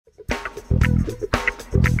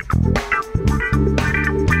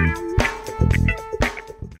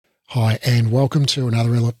Hi, and welcome to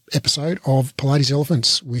another episode of Pilates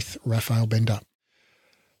Elephants with Raphael Bender.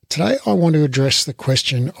 Today I want to address the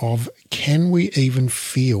question of, can we even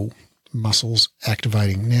feel muscles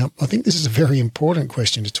activating? Now, I think this is a very important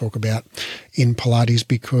question to talk about in Pilates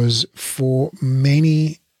because for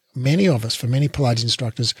many of us, for many Pilates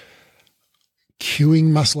instructors, cueing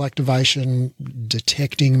muscle activation,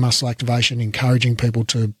 detecting muscle activation, encouraging people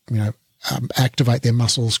to, activate their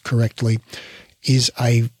muscles correctly is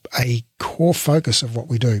a core focus of what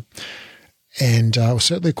we do. And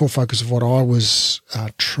certainly a core focus of what I was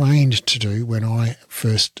trained to do when I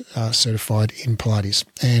first certified in Pilates.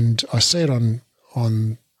 And I see it on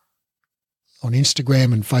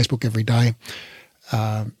Instagram and Facebook every day,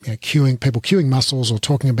 cueing muscles or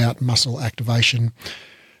talking about muscle activation.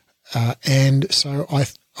 And so I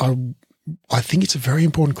think it's a very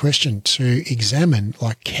important question to examine,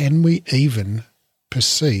 can we even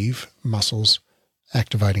perceive muscles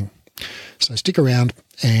activating? So stick around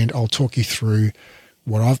and I'll talk you through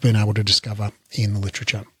what I've been able to discover in the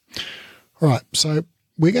literature. All right, so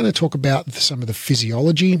we're going to talk about some of the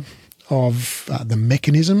physiology of the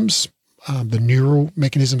mechanisms, the neural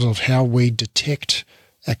mechanisms of how we detect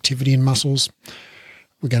activity in muscles.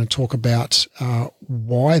 We're going to talk about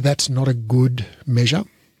why that's not a good measure.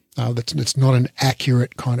 It's not an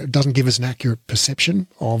accurate it doesn't give us an accurate perception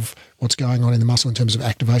of what's going on in the muscle in terms of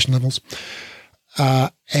activation levels.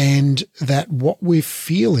 And that what we're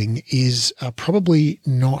feeling is probably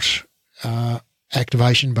not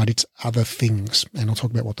activation, but it's other things. And I'll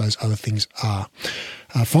talk about what those other things are.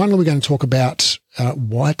 Finally, we're going to talk about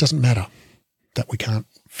why it doesn't matter that we can't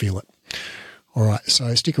feel it. All right,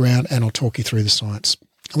 so stick around and I'll talk you through the science.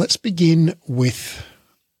 Let's begin with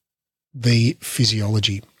the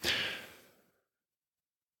physiology.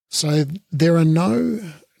 So there's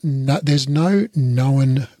no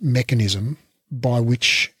known mechanism by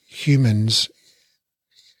which humans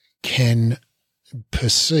can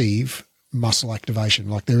perceive muscle activation.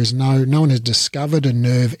 No one has discovered a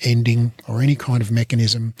nerve ending or any kind of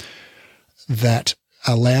mechanism that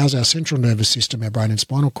allows our central nervous system, our brain and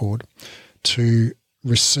spinal cord, to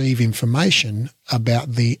receive information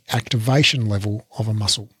about the activation level of a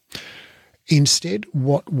muscle. Instead,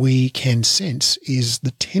 what we can sense is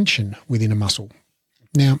the tension within a muscle.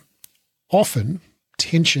 Now, often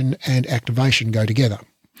tension and activation go together,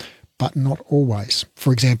 but not always.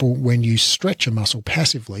 For example, when you stretch a muscle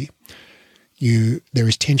passively, there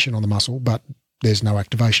is tension on the muscle, but there's no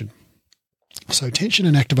activation. So tension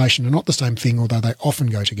and activation are not the same thing, although they often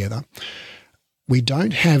go together. We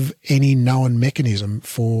don't have any known mechanism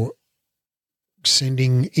for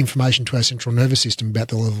sending information to our central nervous system about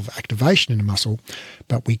the level of activation in a muscle,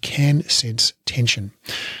 but we can sense tension.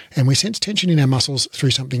 And we sense tension in our muscles through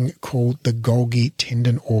something called the Golgi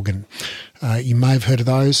tendon organ. You may have heard of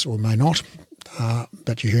those or may not,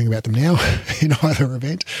 but you're hearing about them now in either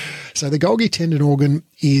event. So the Golgi tendon organ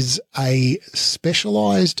is a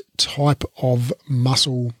specialized type of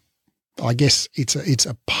muscle. I guess it's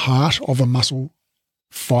a part of a muscle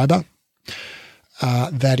fiber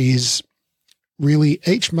that is really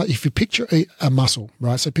if you picture a muscle,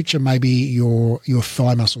 right? So picture maybe your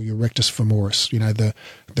thigh muscle, your rectus femoris,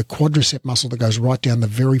 the quadricep muscle that goes right down the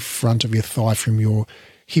very front of your thigh from your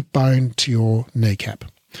hip bone to your kneecap.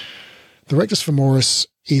 The rectus femoris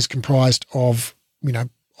is comprised of,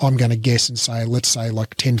 I'm going to guess and say, let's say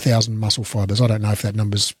 10,000 muscle fibers. I don't know if that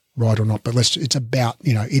number's right or not, but it's about,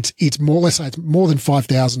 it's more, let's say it's more than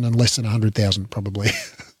 5,000 and less than 100,000 probably.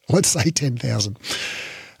 Let's say 10,000.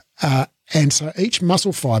 And so each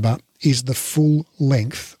muscle fiber is the full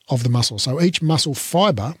length of the muscle. So each muscle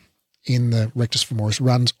fiber in the rectus femoris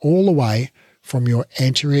runs all the way from your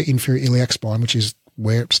anterior inferior iliac spine, which is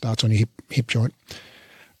where it starts on your hip joint,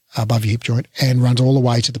 above your hip joint, and runs all the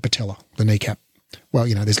way to the patella, the kneecap. Well,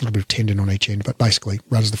 there's a little bit of tendon on each end, but basically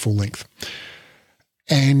runs the full length.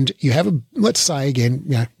 And you have let's say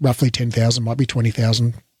again, roughly 10,000, might be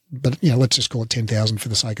 20,000, but let's just call it 10,000 for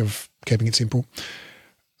the sake of keeping it simple,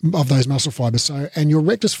 of those muscle fibers. So, and your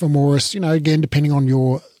rectus femoris, again, depending on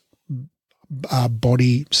your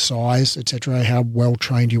body size, etc., how well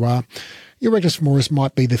trained you are, your rectus femoris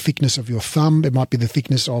might be the thickness of your thumb. It might be the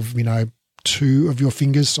thickness of, two of your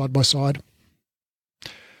fingers side by side.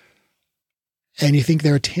 And you think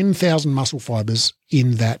there are 10,000 muscle fibers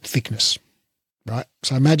in that thickness, right?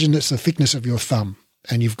 So imagine it's the thickness of your thumb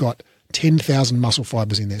and you've got 10,000 muscle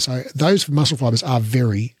fibers in there. So those muscle fibers are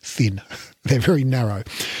very thin. They're very narrow.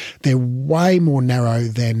 They're way more narrow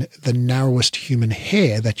than the narrowest human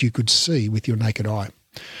hair that you could see with your naked eye.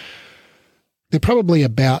 They're probably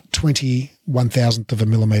about 21,000th of a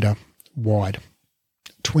millimetre wide.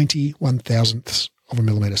 21,000ths of a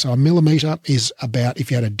millimetre. So a millimetre is about, if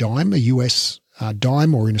you had a dime, a US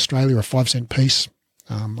dime, or in Australia a 5-cent piece.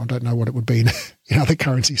 I don't know what it would be in other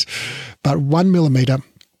currencies, but 1 millimetre,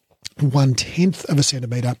 1/10 of a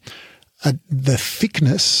centimetre, the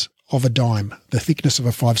thickness of a dime, the thickness of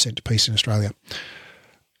a 5-cent piece in Australia.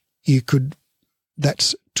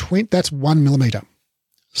 That's 1 millimetre.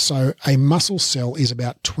 So a muscle cell is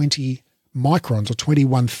about 20 microns, or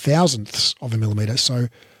 21 thousandths of a millimetre. So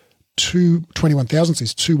 21 thousandths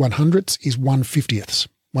is 2/100ths is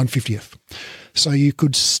 1/50th. So you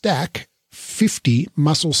could stack 50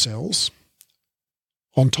 muscle cells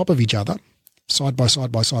on top of each other, side by side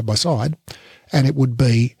by side by side, and it would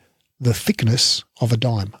be the thickness of a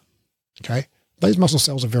dime. Okay? Those muscle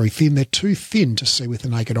cells are very thin. They're too thin to see with the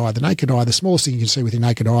naked eye. The naked eye, the smallest thing you can see with your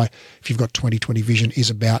naked eye, if you've got 20/20 vision, is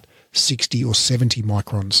about 60 or 70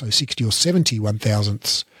 microns. So 60 or 70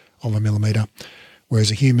 1/1000ths of a millimetre, whereas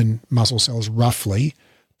a human muscle cell is roughly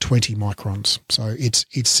 20 microns. So it's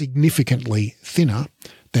significantly thinner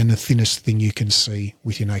than the thinnest thing you can see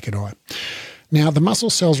with your naked eye. Now, the muscle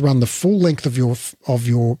cells run the full length of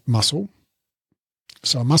your muscle.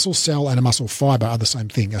 So a muscle cell and a muscle fibre are the same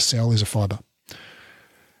thing. A cell is a fibre.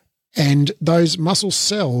 And those muscle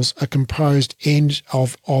cells are composed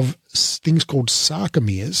of things called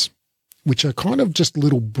sarcomeres, which are kind of just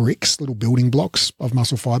little bricks, little building blocks of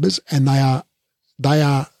muscle fibres, and they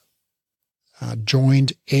are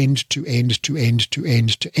joined end to end to end to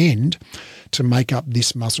end to end to make up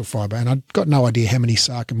this muscle fibre. And I've got no idea how many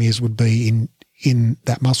sarcomeres would be in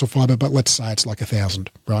that muscle fibre, but let's say it's like 1,000,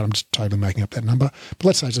 right? I'm just totally making up that number. But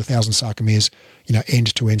let's say it's 1,000 sarcomeres,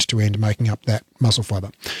 end to end to end, making up that muscle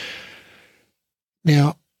fibre.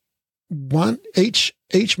 Now, each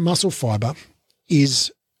muscle fibre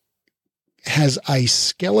has a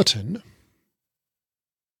skeleton,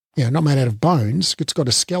 not made out of bones. It's got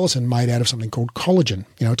a skeleton made out of something called collagen.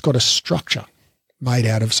 It's got a structure made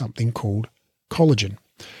out of something called collagen.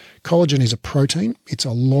 Collagen is a protein. It's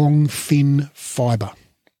a long, thin fibre,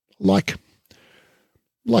 like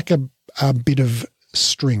a bit of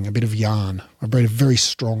string, a bit of yarn, a very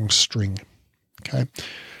strong string. Okay,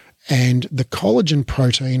 and the collagen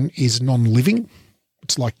protein is non-living.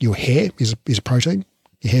 It's like your hair is a protein.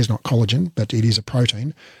 Your hair's not collagen, but it is a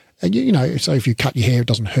protein. And so if you cut your hair, it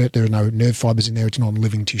doesn't hurt. There are no nerve fibres in there. It's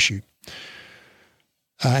non-living tissue.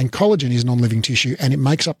 And collagen is non-living tissue, and it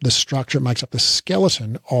makes up the structure, it makes up the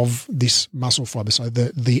skeleton of this muscle fibre. So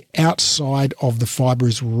the outside of the fibre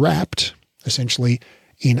is wrapped essentially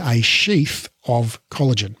in a sheath of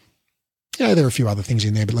collagen. There are a few other things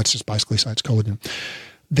in there, but let's just basically say it's collagen.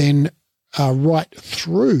 Then right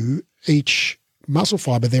through each muscle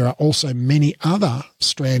fibre, there are also many other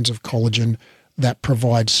strands of collagen that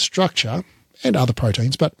provide structure, and other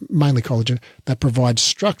proteins, but mainly collagen, that provide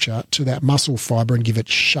structure to that muscle fibre and give it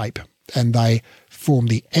shape. And they form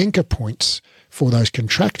the anchor points for those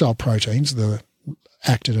contractile proteins, the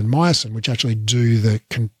actin and myosin, which actually do the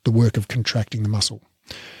work of contracting the muscle.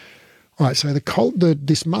 All right, so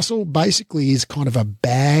this muscle basically is kind of a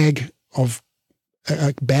bag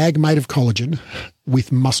made of collagen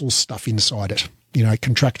with muscle stuff inside it,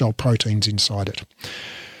 contractile proteins inside it.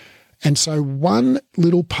 And so one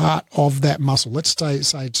little part of that muscle, let's say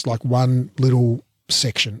it's like one little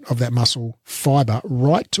section of that muscle fibre,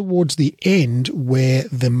 right towards the end where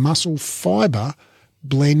the muscle fibre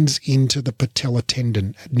blends into the patellar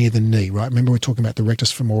tendon near the knee, right? Remember, we're talking about the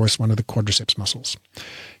rectus femoris, one of the quadriceps muscles.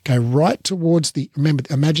 Okay, right towards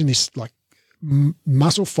imagine this like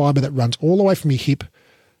muscle fibre that runs all the way from your hip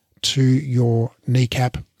to your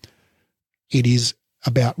kneecap. It is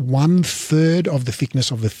about 1/3 of the thickness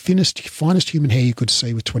of the finest human hair you could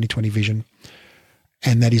see with 20/20 vision,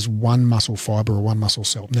 and that is one muscle fibre or one muscle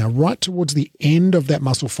cell. Now, right towards the end of that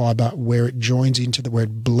muscle fibre where it where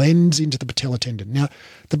it blends into the patellar tendon. Now,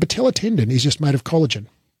 the patellar tendon is just made of collagen.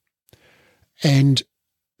 And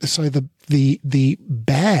so the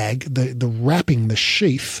bag, the wrapping, the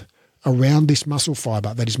sheath around this muscle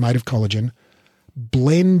fibre that is made of collagen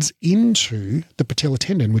blends into the patellar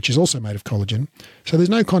tendon, which is also made of collagen. So there's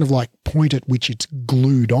no kind of like point at which it's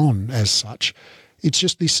glued on as such. It's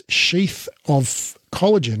just this sheath of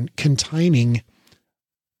collagen containing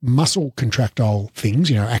muscle contractile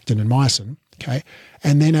things, actin and myosin, okay?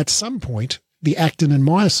 And then at some point, the actin and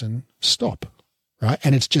myosin stop, right?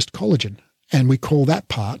 And it's just collagen. And we call that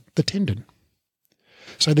part the tendon.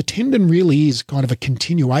 So the tendon really is kind of a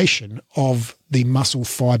continuation of the muscle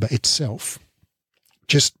fibre itself,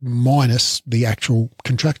 just minus the actual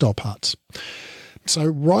contractile parts. So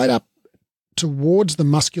right up towards the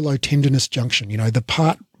musculotendinous junction, the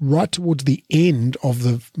part right towards the end of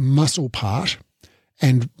the muscle part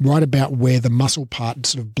and right about where the muscle part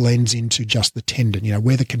sort of blends into just the tendon,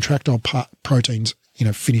 where the contractile proteins,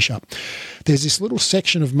 finish up. There's this little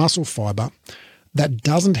section of muscle fiber that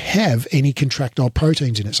doesn't have any contractile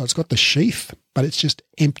proteins in it. So it's got the sheath, but it's just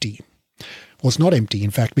empty. Well, it's not empty,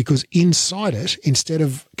 in fact, because inside it, instead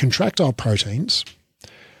of contractile proteins,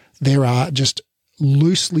 there are just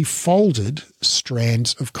loosely folded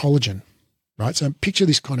strands of collagen, right? So picture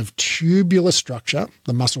this kind of tubular structure,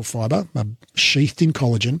 the muscle fiber, sheathed in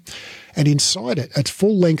collagen, and inside it, at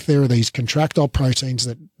full length, there are these contractile proteins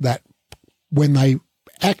that when they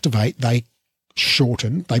activate, they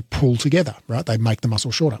shorten, they pull together, right? They make the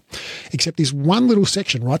muscle shorter. Except this one little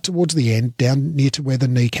section right towards the end, down near to where the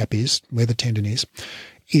kneecap is, where the tendon is,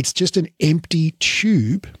 it's just an empty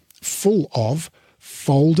tube full of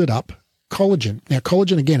folded up collagen. Now,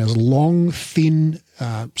 collagen, again, is long, thin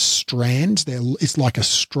strands. It's like a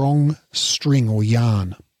strong string or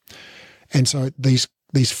yarn. And so these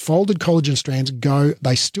folded collagen strands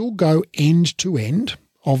they still go end to end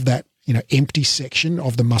of that, empty section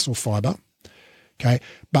of the muscle fiber. Okay,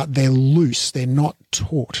 but they're loose. They're not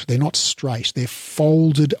taut. They're not straight. They're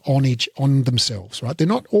folded on themselves, right? They're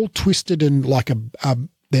not all twisted and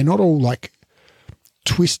they're not all like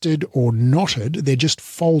twisted or knotted. They're just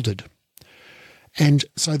folded. And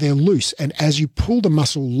so they're loose. And as you pull the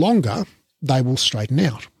muscle longer, they will straighten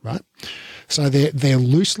out, right? So they're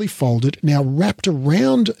loosely folded. Now, wrapped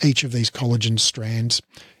around each of these collagen strands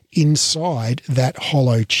inside that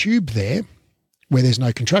hollow tube there, where there's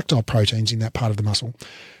no contractile proteins in that part of the muscle,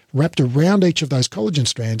 wrapped around each of those collagen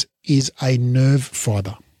strands is a nerve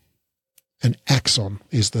fiber. An axon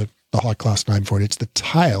is the high-class name for it. It's the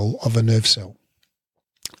tail of a nerve cell.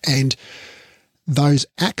 And those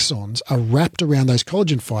axons are wrapped around those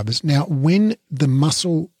collagen fibers. Now, when the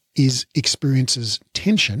muscle experiences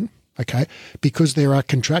tension, okay, because there are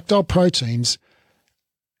contractile proteins,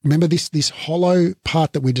 remember this hollow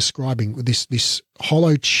part that we're describing, this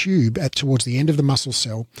hollow tube towards the end of the muscle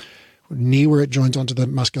cell, near where it joins onto the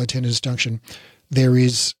musculotendinous junction, there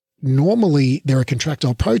are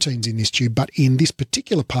contractile proteins in this tube, but in this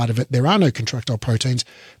particular part of it, there are no contractile proteins.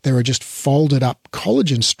 There are just folded up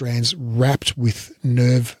collagen strands wrapped with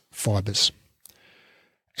nerve fibers.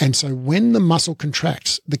 And so when the muscle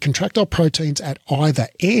contracts, the contractile proteins at either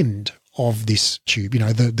end of this tube,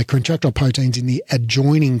 the contractile proteins in the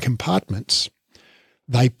adjoining compartments,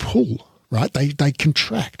 they pull, right? They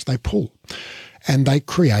contract, they pull, and they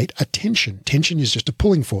create a tension. Tension is just a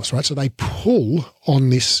pulling force, right? So they pull on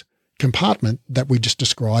this compartment that we just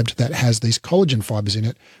described that has these collagen fibers in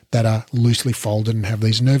it that are loosely folded and have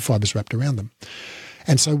these nerve fibers wrapped around them.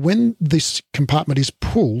 And so when this compartment is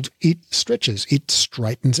pulled, it stretches, it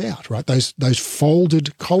straightens out, right? Those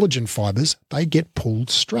folded collagen fibers, they get pulled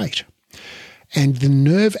straight. And the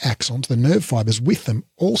nerve axons, the nerve fibers with them,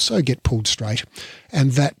 also get pulled straight.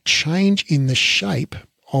 And that change in the shape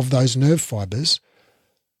of those nerve fibers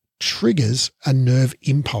triggers a nerve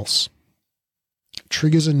impulse. So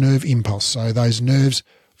those nerves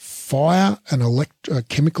fire an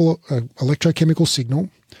electrochemical signal,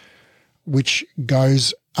 which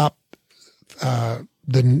goes up up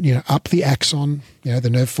the axon, the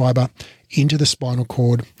nerve fiber, into the spinal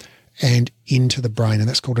cord and into the brain, and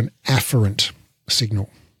that's called an afferent signal.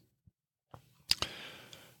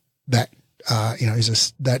 That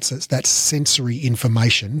that's sensory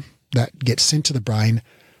information that gets sent to the brain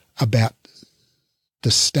about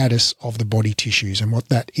the status of the body tissues. And what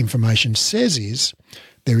that information says is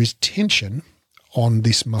there is tension on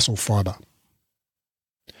this muscle fiber.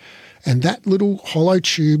 And that little hollow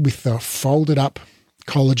tube with the folded up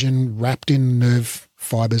collagen wrapped in nerve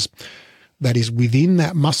fibers that is within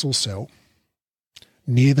that muscle cell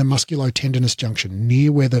near the musculotendinous junction,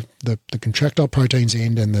 near where the contractile proteins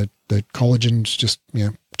end and the collagen just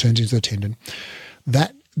turns into the tendon,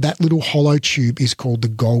 that little hollow tube is called the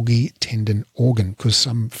Golgi tendon organ, because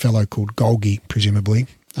some fellow called Golgi, presumably,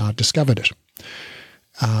 discovered it.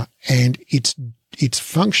 And its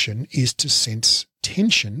function is to sense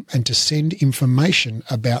tension and to send information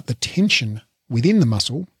about the tension within the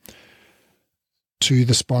muscle to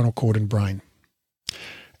the spinal cord and brain.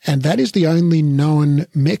 And that is the only known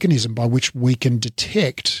mechanism by which we can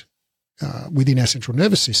detect within our central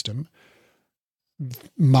nervous system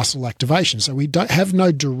muscle activation. So we have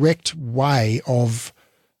no direct way of,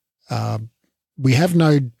 we have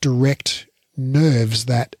no direct nerves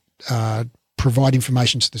that provide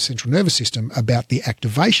information to the central nervous system about the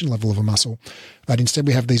activation level of a muscle, but instead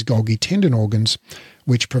we have these Golgi tendon organs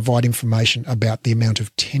which provide information about the amount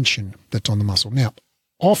of tension that's on the muscle. Now,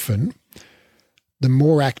 often the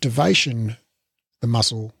more activation the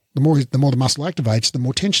muscle The more the muscle activates, the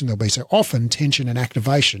more tension there'll be. So often tension and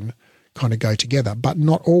activation kind of go together, but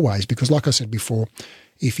not always, because like I said before,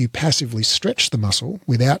 if you passively stretch the muscle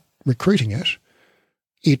without recruiting it,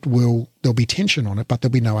 there'll be tension on it, but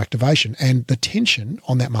there'll be no activation. And the tension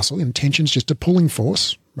on that muscle, and tension's just a pulling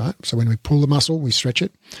force, right? So when we pull the muscle, we stretch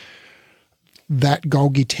it, that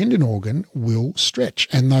Golgi tendon organ will stretch,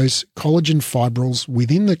 and those collagen fibrils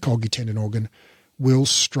within the Golgi tendon organ will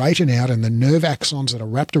straighten out, and the nerve axons that are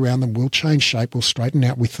wrapped around them will change shape, will straighten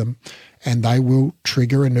out with them, and they will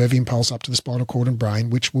trigger a nerve impulse up to the spinal cord and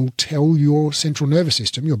brain, which will tell your central nervous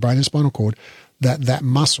system, your brain and spinal cord, that that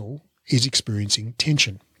muscle is experiencing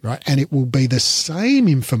tension, right? And it will be the same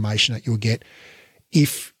information that you'll get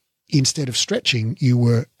if instead of stretching, you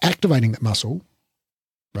were activating that muscle,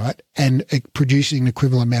 right, and producing an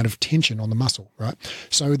equivalent amount of tension on the muscle, right?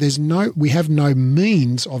 So we have no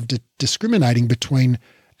means of discriminating between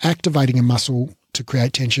activating a muscle to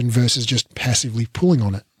create tension versus just passively pulling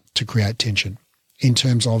on it to create tension in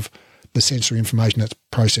terms of the sensory information that's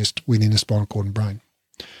processed within the spinal cord and brain.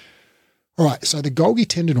 All right, so the Golgi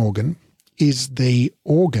tendon organ is the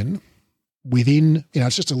organ within,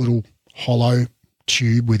 it's just a little hollow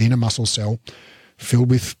tube within a muscle cell filled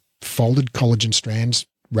with folded collagen strands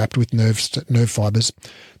wrapped with nerve fibers,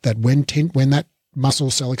 that when that muscle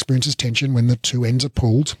cell experiences tension, when the two ends are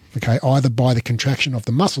pulled, okay, either by the contraction of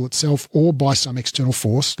the muscle itself or by some external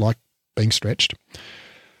force like being stretched,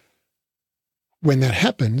 when that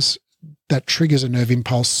happens, that triggers a nerve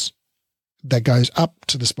impulse that goes up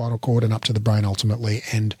to the spinal cord and up to the brain ultimately,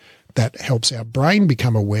 and that helps our brain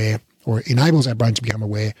become aware, or enables our brain to become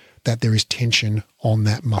aware, that there is tension on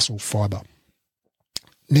that muscle fiber.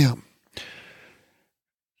 Now,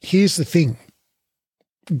 here's the thing.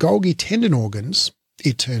 Golgi tendon organs,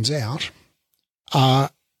 it turns out, are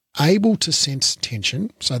able to sense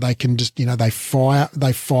tension, so they can just, they fire,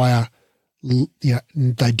 they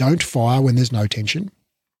don't fire when there's no tension.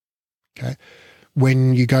 Okay.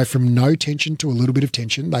 When you go from no tension to a little bit of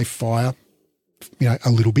tension, they fire, a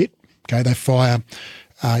little bit. Okay. They fire,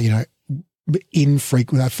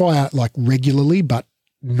 infrequent. They fire like regularly, but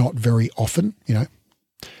not very often,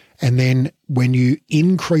 And then when you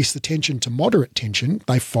increase the tension to moderate tension,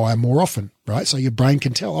 they fire more often, right? So your brain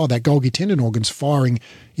can tell, that Golgi tendon organ's firing,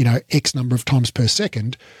 X number of times per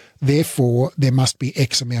second. Therefore, there must be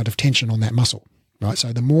X amount of tension on that muscle, right?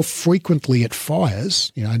 So the more frequently it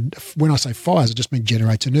fires, and when I say fires, it just means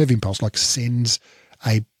generates a nerve impulse, like sends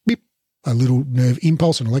a beep, a little nerve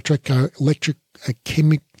impulse, an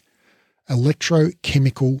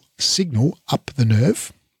electrochemical signal up the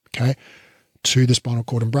nerve, okay, to the spinal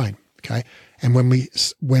cord and brain, okay? And when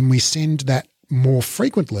we send that more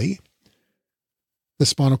frequently, the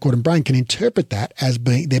spinal cord and brain can interpret that as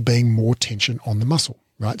there being more tension on the muscle,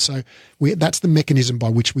 right? So that's the mechanism by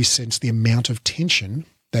which we sense the amount of tension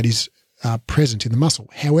that is present in the muscle.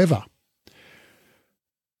 However,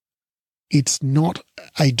 it's not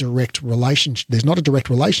a direct relationship. There's not a direct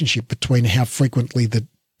relationship between how frequently the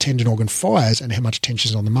tendon organ fires and how much tension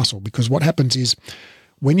is on the muscle, because what happens is,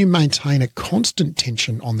 when you maintain a constant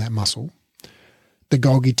tension on that muscle, the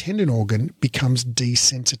Golgi tendon organ becomes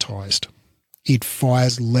desensitized. It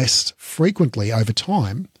fires less frequently over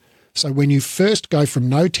time. So when you first go from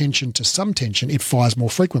no tension to some tension, it fires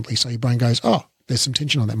more frequently. So your brain goes, there's some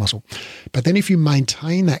tension on that muscle. But then if you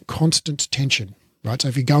maintain that constant tension, right? So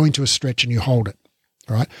if you go into a stretch and you hold it,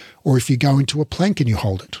 all right? Or if you go into a plank and you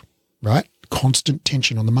hold it, right? Constant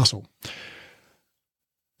tension on the muscle.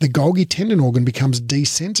 The Golgi tendon organ becomes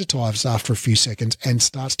desensitized after a few seconds and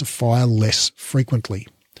starts to fire less frequently.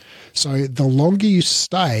 So the longer you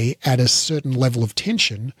stay at a certain level of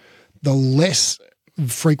tension, the less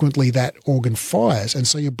frequently that organ fires. And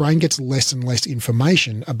so your brain gets less and less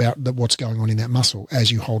information about what's going on in that muscle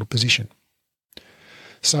as you hold a position.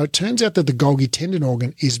 So it turns out that the Golgi tendon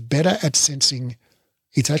organ is better at sensing.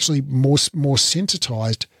 It's actually more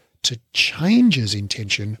sensitized to changes in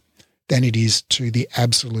tension than it is to the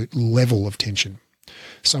absolute level of tension.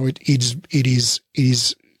 So it is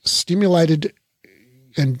stimulated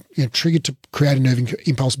and triggered to create a nerve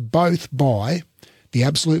impulse both by the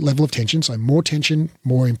absolute level of tension, so more tension,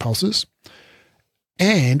 more impulses,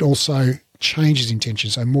 and also changes in tension,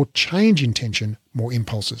 so more change in tension, more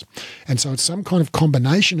impulses. And so it's some kind of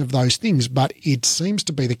combination of those things, but it seems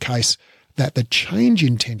to be the case that the change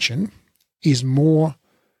in tension is more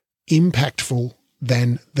impactful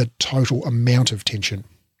than the total amount of tension.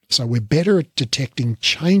 So we're better at detecting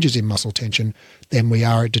changes in muscle tension than we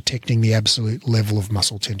are at detecting the absolute level of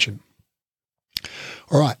muscle tension.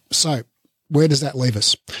 All right, so where does that leave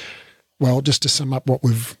us? Well, just to sum up what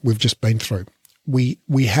we've just been through.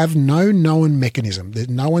 we have no known mechanism.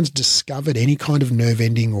 No one's discovered any kind of nerve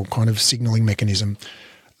ending or kind of signaling mechanism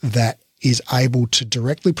that is able to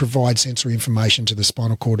directly provide sensory information to the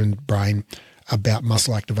spinal cord and brain about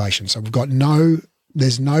muscle activation. So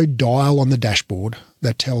there's no dial on the dashboard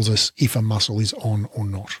that tells us if a muscle is on or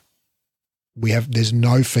not. There's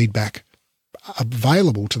no feedback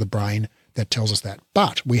available to the brain that tells us that.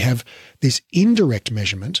 But we have this indirect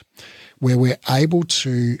measurement where we're able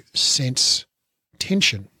to sense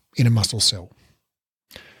tension in a muscle cell.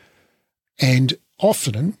 And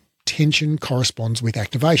often tension corresponds with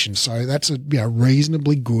activation. So that's a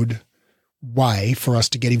reasonably good way for us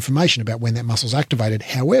to get information about when that muscle's activated.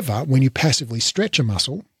 However, when you passively stretch a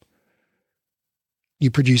muscle, you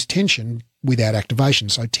produce tension without activation.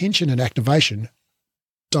 So tension and activation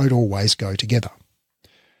don't always go together.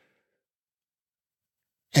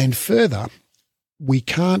 And further, we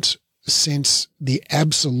can't sense the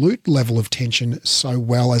absolute level of tension so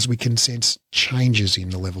well as we can sense changes in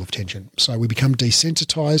the level of tension. So we become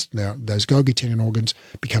desensitized. Now, those Golgi tendon organs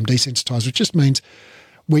become desensitized, which just means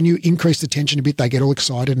when you increase the tension a bit, they get all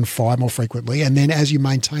excited and fire more frequently. And then as you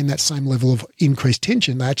maintain that same level of increased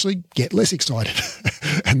tension, they actually get less excited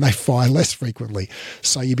and they fire less frequently.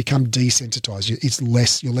 So you become desensitized.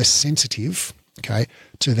 You're less sensitive, okay,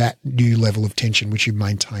 to that new level of tension, which you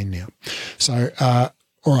maintain now. So,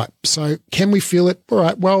 all right. So can we feel it? All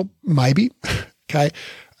right. Well, maybe. Okay.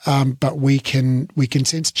 But we can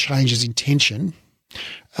sense changes in tension.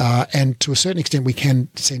 And to a certain extent, we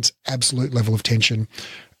can sense absolute level of tension,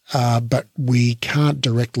 but we can't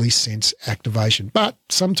directly sense activation. But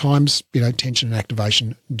sometimes, tension and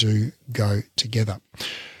activation do go together.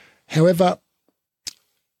 However,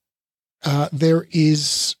 there are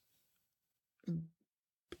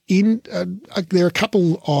a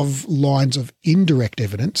couple of lines of indirect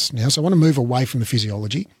evidence now. So I want to move away from the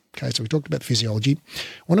physiology. Okay, so we talked about the physiology.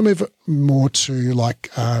 I want to move more to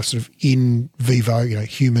sort of in vivo,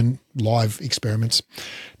 human live experiments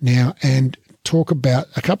now, and talk about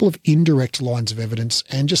a couple of indirect lines of evidence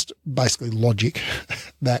and just basically logic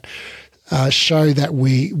that show that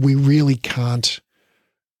we really can't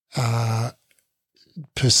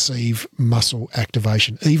perceive muscle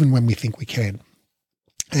activation, even when we think we can.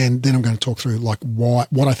 And then I'm going to talk through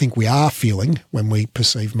what I think we are feeling when we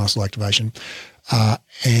perceive muscle activation,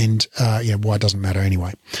 and why it doesn't matter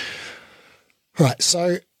anyway. All right,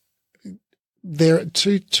 so there are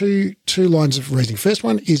two lines of reasoning. First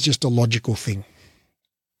one is just a logical thing,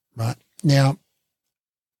 right? Now,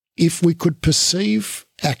 if we could perceive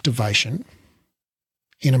activation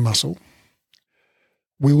in a muscle,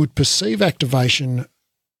 we would perceive activation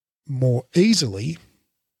more easily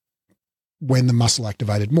when the muscle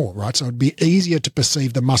activated more, right? So it'd be easier to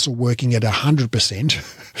perceive the muscle working at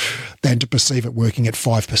 100% than to perceive it working at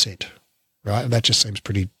 5%, right? And that just seems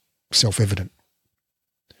pretty self-evident.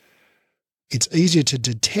 It's easier to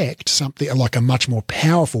detect something like a much more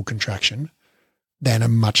powerful contraction than a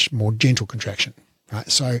much more gentle contraction, right?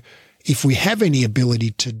 So if we have any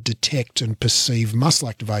ability to detect and perceive muscle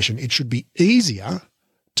activation, it should be easier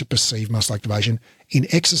to perceive muscle activation in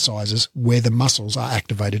exercises where the muscles are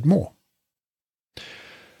activated more.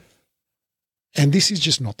 And this is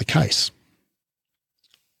just not the case.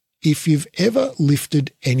 If you've ever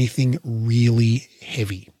lifted anything really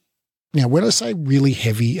heavy, now when I say really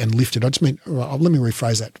heavy and lifted, I just mean, let me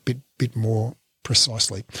rephrase that a bit more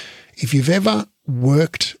precisely. If you've ever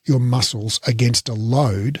worked your muscles against a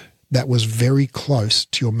load that was very close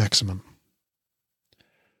to your maximum,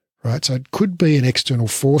 right? So it could be an external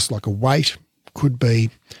force like a weight, could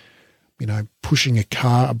be, pushing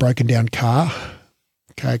a broken down car.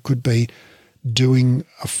 Okay, it could be doing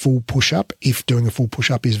a full push-up, if doing a full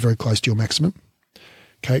push-up is very close to your maximum.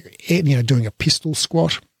 Okay, doing a pistol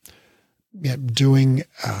squat, doing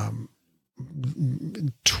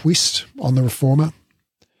twist on the reformer.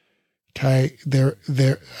 Okay,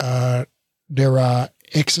 there are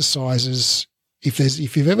exercises.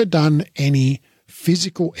 If you've ever done any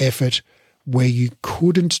physical effort where you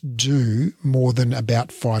couldn't do more than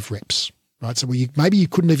about 5 reps, right? So maybe you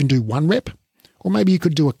couldn't even do 1 rep. Or maybe you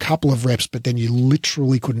could do a couple of reps, but then you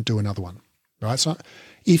literally couldn't do another one, right? So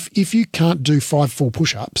if you can't do 5 full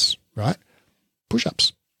push-ups, right,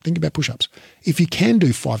 push-ups, think about push-ups. If you can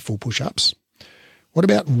do 5 full push-ups, what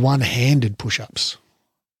about one-handed push-ups,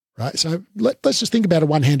 right? So let's just think about a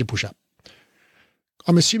one-handed push-up.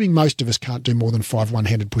 I'm assuming most of us can't do more than 5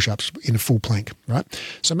 one-handed push-ups in a full plank, right?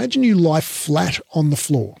 So imagine you lie flat on the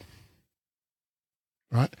floor,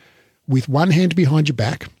 right, with one hand behind your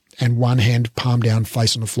back and one hand palm down,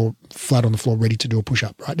 face on the floor, flat on the floor, ready to do a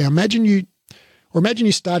push-up, right? Now imagine you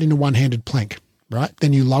start in a one-handed plank, right?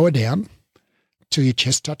 Then you lower down, till your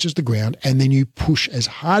chest touches the ground, and then you push as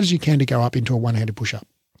hard as you can to go up into a one-handed push-up.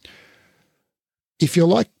 If you're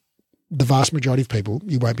like the vast majority of people,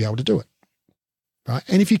 you won't be able to do it. Right?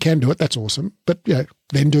 And if you can do it, that's awesome. But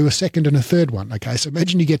then do a second and a third one. Okay. So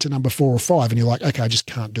imagine you get to number 4 or 5 and you're like, okay, I just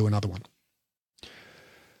can't do another one.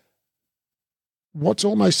 What's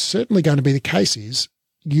almost certainly going to be the case is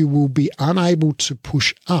you will be unable to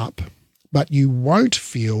push up, but you won't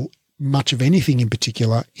feel much of anything in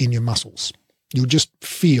particular in your muscles. You'll just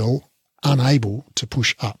feel unable to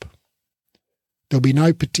push up. There'll be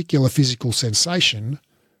no particular physical sensation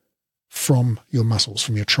from your muscles,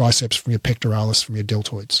 from your triceps, from your pectoralis, from your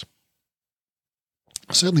deltoids.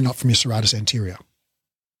 Certainly not from your serratus anterior.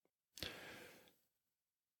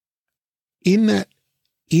 In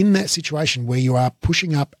that situation where you are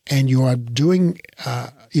pushing up and you are doing,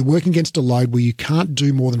 you're working against a load where you can't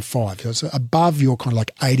do more than 5. So it's above your kind of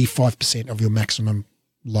like 85% of your maximum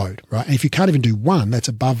load, right? And if you can't even do 1, that's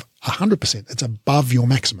above 100%. That's above your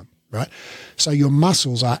maximum, right? So your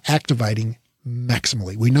muscles are activating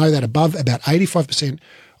maximally. We know that above about 85%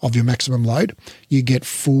 of your maximum load, you get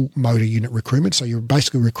full motor unit recruitment. So you're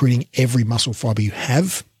basically recruiting every muscle fiber you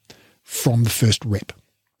have from the first rep,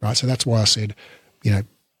 right? So that's why I said,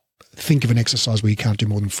 think of an exercise where you can't do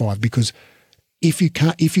more than 5, because if you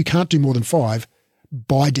can't do more than 5,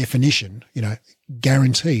 by definition,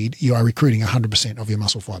 guaranteed you are recruiting 100% of your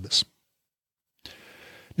muscle fibers.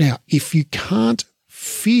 Now, if you can't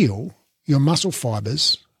feel your muscle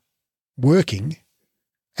fibers working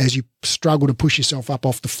as you struggle to push yourself up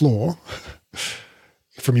off the floor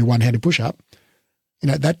from your one-handed push-up,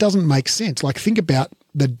 that doesn't make sense. Like, think about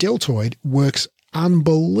the deltoid works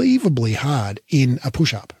unbelievably hard in a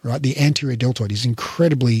push-up, right? The anterior deltoid is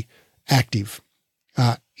incredibly active.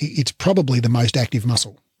 It's probably the most active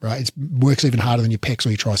muscle, right? It works even harder than your pecs or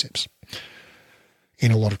your triceps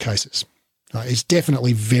in a lot of cases. It's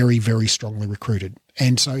definitely very, very strongly recruited.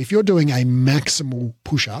 And so if you're doing a maximal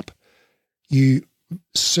push-up, you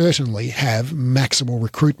certainly have maximal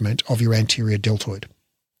recruitment of your anterior deltoid.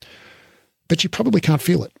 But you probably can't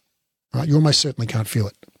feel it, right? You almost certainly can't feel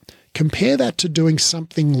it. Compare that to doing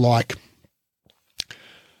something like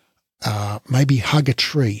maybe hug a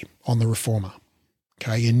tree on the reformer.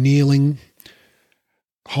 Okay, you're kneeling,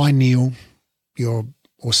 high kneel,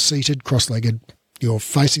 or seated, cross-legged, you're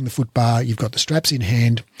facing the foot bar, you've got the straps in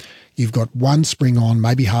hand, you've got one spring on,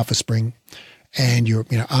 maybe half a spring, and your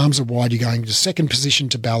arms are wide, you're going to second position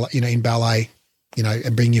to ballet, in ballet,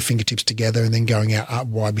 and bringing your fingertips together and then going out up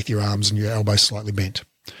wide with your arms and your elbows slightly bent.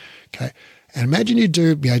 Okay. And imagine you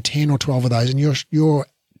do 10 or 12 of those and your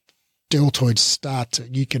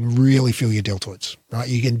deltoids you can really feel your deltoids, right?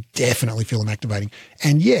 You can definitely feel them activating.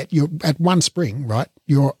 And yet you're at one spring, right?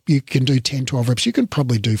 You can do 10, 12 reps. You can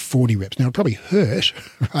probably do 40 reps. Now, it'll probably hurt,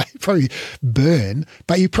 right? Probably burn,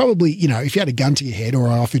 but you probably, if you had a gun to your head or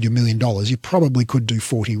I offered you $1 million, you probably could do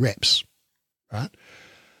 40 reps, right?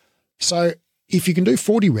 So if you can do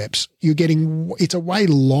 40 reps, it's a way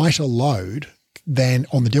lighter load than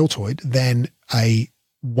on the deltoid than a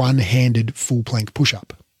one-handed full plank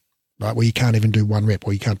push-up, right, where you can't even do 1 rep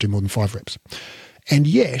or you can't do more than 5 reps. And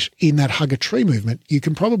yet, in that hug a tree movement, you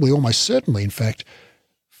can probably almost certainly, in fact,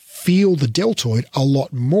 feel the deltoid a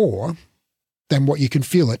lot more than what you can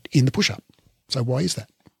feel it in the push-up. So why is that?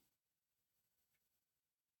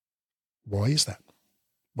 Why is that?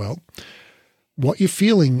 Well, what you're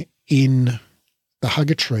feeling in the hug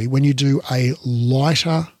a tree when you do a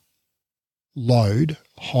lighter load,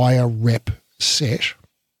 higher rep set,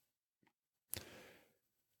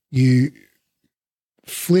 you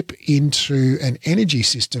flip into an energy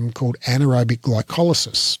system called anaerobic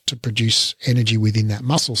glycolysis to produce energy within that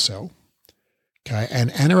muscle cell. Okay,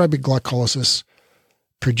 and anaerobic glycolysis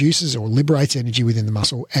produces or liberates energy within the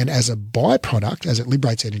muscle, and as a byproduct, as it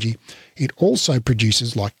liberates energy, it also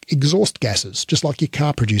produces like exhaust gases, just like your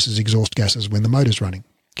car produces exhaust gases when the motor's running.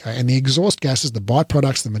 Okay, and the exhaust gases, the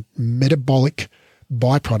byproducts, the metabolic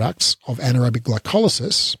byproducts of anaerobic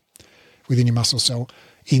glycolysis within your muscle cell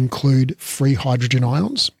include free hydrogen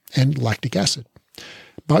ions and lactic acid,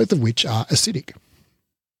 both of which are acidic.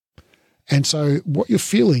 And so what you're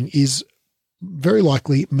feeling is very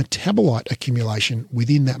likely metabolite accumulation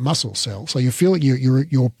within that muscle cell. So you feel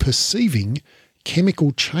you're perceiving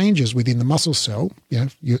chemical changes within the muscle cell,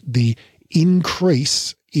 the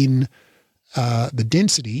increase in the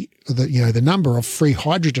density, the number of free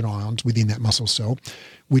hydrogen ions within that muscle cell,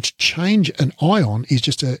 which change an ion is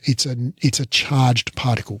just it's a charged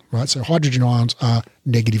particle, right? So hydrogen ions are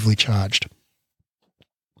negatively charged.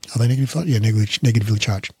 Are they negatively? Yeah, negatively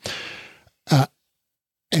charged.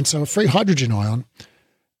 And so a free hydrogen ion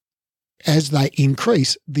as they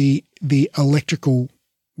increase, the electrical,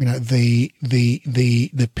 the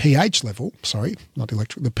pH level, sorry, not the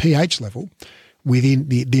electrical, the pH level within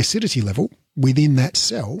the acidity level within that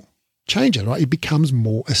cell changes, right? It becomes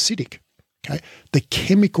more acidic. Okay. The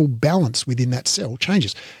chemical balance within that cell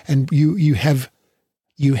changes. And you have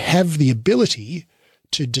the ability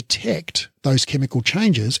to detect those chemical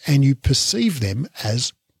changes, and you perceive them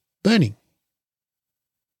as burning.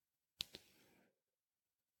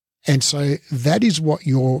 And so that is what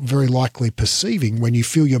you're very likely perceiving when you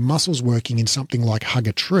feel your muscles working in something like hug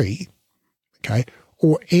a tree, okay,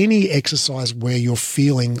 or any exercise where you're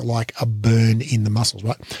feeling like a burn in the muscles,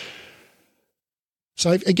 right?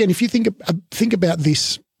 So again, if you think about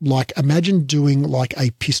this, like imagine doing like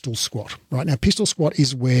a pistol squat, right? Now, pistol squat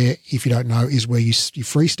is where, if you don't know, is where you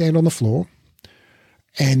freestand on the floor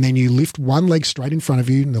and then you lift one leg straight in front of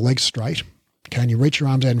you and the leg's straight. Okay, and you reach your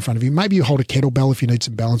arms out in front of you. Maybe you hold a kettlebell if you need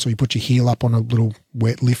some balance, or you put your heel up on a little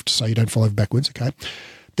wet lift so you don't fall over backwards, okay?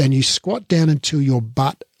 Then you squat down until your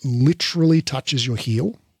butt literally touches your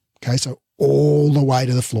heel, okay? So all the way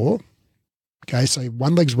to the floor, okay? So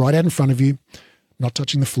one leg's right out in front of you, not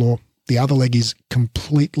touching the floor. The other leg is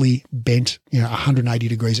completely bent, 180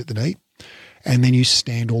 degrees at the knee, and then you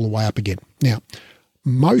stand all the way up again. Now,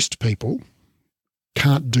 most people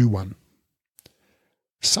can't do one.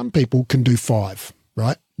 Some people can do 5,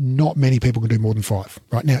 right? Not many people can do more than 5,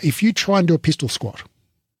 right? Now, if you try and do a pistol squat,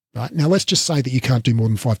 right? Now, let's just say that you can't do more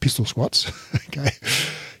than 5 pistol squats, okay?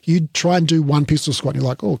 You try and do one pistol squat and you're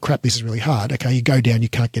like, oh, crap, this is really hard. Okay, you go down, you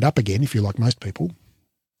can't get up again if you're like most people.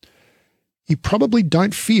 You probably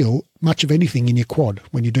don't feel much of anything in your quad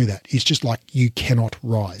when you do that. It's just like you cannot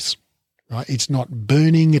rise, right? It's not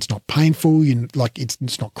burning. It's not painful.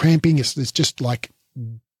 It's not cramping. It's just like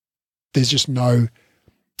there's just no...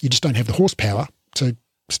 You just don't have the horsepower to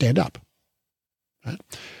stand up, right?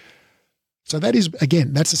 So that is,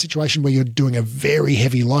 again, that's a situation where you're doing a very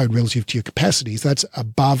heavy load relative to your capacities. That's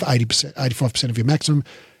above 80%, 85% of your maximum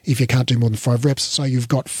if you can't do more than 5 reps. So you've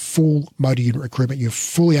got full motor unit recruitment. You're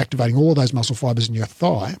fully activating all of those muscle fibers in your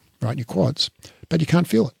thigh, right, in your quads, but you can't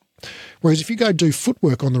feel it. Whereas if you go do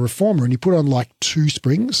footwork on the reformer and you put on like 2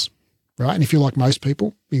 springs, right, and if you're like most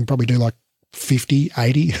people, you can probably do like 50,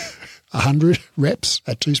 80, 100 reps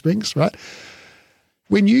at 2 springs, right?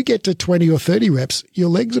 When you get to 20 or 30 reps, your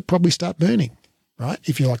legs will probably start burning, right?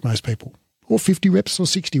 If you're like most people, or 50 reps or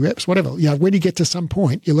 60 reps, whatever. When you get to some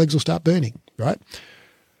point, your legs will start burning, right?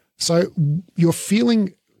 So you're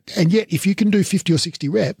feeling, and yet if you can do 50 or 60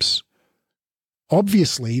 reps,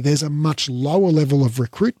 obviously there's a much lower level of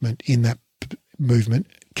recruitment in that movement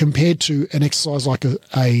compared to an exercise like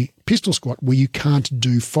a pistol squat where you can't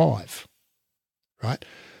do 5, right?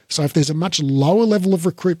 So if there's a much lower level of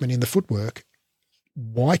recruitment in the footwork,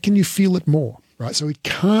 why can you feel it more, right? So it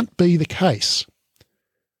can't be the case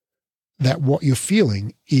that what you're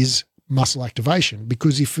feeling is muscle activation,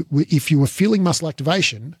 because if you were feeling muscle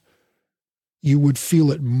activation, you would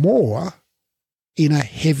feel it more in a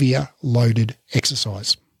heavier loaded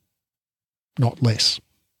exercise, not less,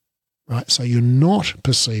 right? So you're not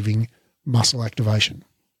perceiving muscle activation.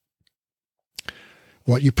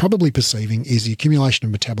 What you're probably perceiving is the accumulation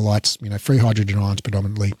of metabolites, free hydrogen ions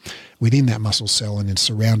predominantly, within that muscle cell and then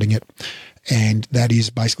surrounding it. And that is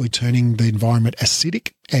basically turning the environment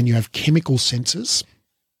acidic, and you have chemical sensors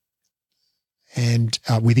and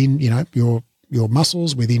within, your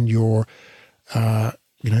muscles, within your,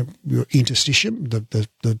 your interstitium,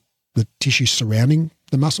 the tissue surrounding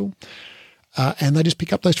the muscle. And they just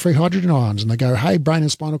pick up those free hydrogen ions and they go, hey, brain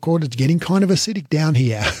and spinal cord, it's getting kind of acidic down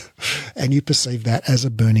here. And you perceive that as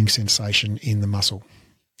a burning sensation in the muscle.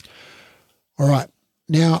 All right.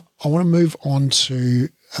 Now I want to move on to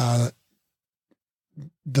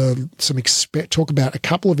talk about a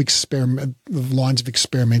couple of lines of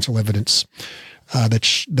experimental evidence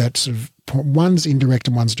that sort of one's indirect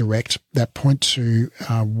and one's direct, that point to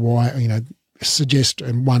why, suggest,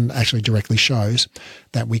 and one actually directly shows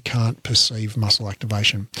that we can't perceive muscle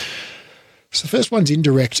activation. So the first one's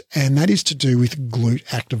indirect, and that is to do with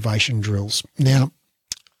glute activation drills. Now,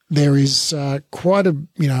 there is quite a,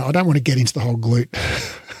 I don't want to get into the whole glute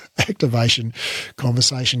activation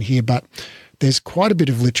conversation here, but there's quite a bit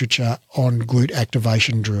of literature on glute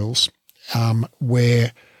activation drills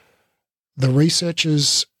where the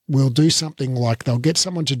researchers will do something like they'll get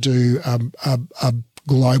someone to do a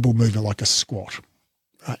global movement like a squat,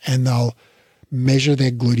 and they'll measure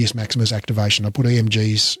their gluteus maximus activation. They'll put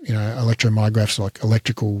EMGs, electromyographs, like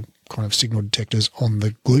electrical kind of signal detectors on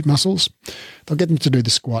the glute muscles. They'll get them to do the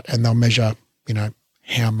squat and they'll measure,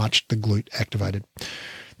 how much the glute activated.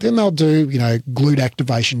 Then they'll do, glute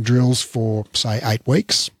activation drills for, say, 8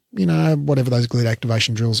 weeks, whatever those glute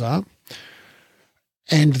activation drills are.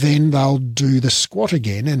 And then they'll do the squat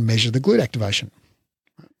again and measure the glute activation.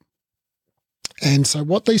 And so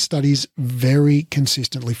what these studies very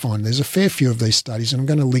consistently find, there's a fair few of these studies, and I'm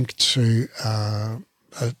going to link to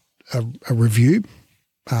a review,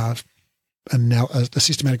 a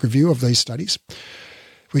systematic review of these studies,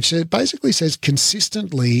 which basically says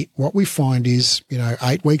consistently what we find is,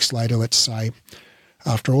 8 weeks later, let's say,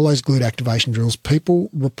 after all those glute activation drills, people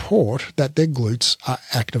report that their glutes are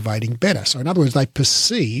activating better. So in other words, they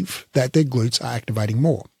perceive that their glutes are activating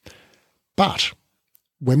more. But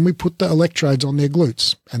when we put the electrodes on their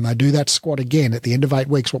glutes and they do that squat again at the end of 8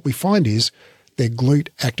 weeks, what we find is their glute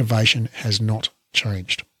activation has not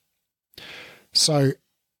changed. So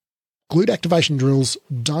glute activation drills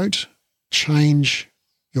don't change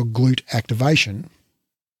your glute activation,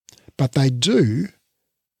 but they do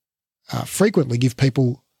frequently give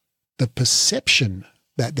people the perception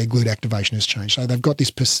that their glute activation has changed. So they've got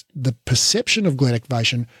this, the perception of glute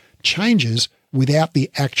activation changes without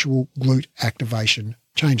the actual glute activation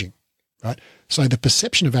changing, right? So the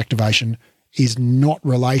perception of activation is not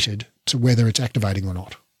related to whether it's activating or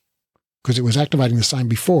not, because it was activating the same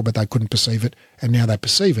before, but they couldn't perceive it, and now they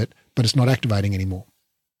perceive it, but it's not activating anymore,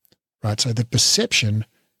 right? So the perception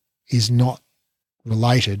is not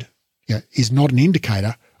related, is not an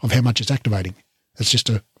indicator of how much it's activating. It's just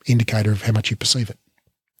an indicator of how much you perceive it.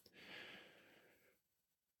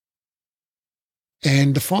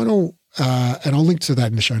 And the final, and I'll link to that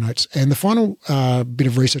in the show notes, and the final bit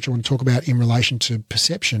of research I want to talk about in relation to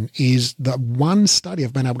perception is the one study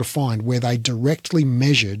I've been able to find where they directly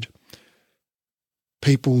measured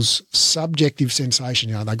people's subjective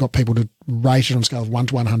sensation. They got people to rate it on a scale of 1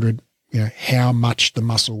 to 100, how much the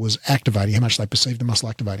muscle was activating, how much they perceived the muscle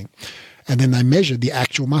activating. And then they measured the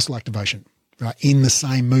actual muscle activation, right, in the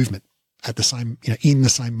same movement, at the same, in the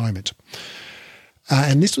same moment.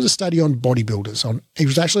 And this was a study on bodybuilders. It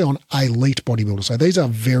was actually on elite bodybuilders. So these are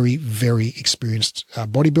very, very experienced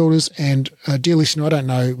bodybuilders. And dear listener, I don't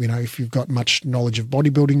know, if you've got much knowledge of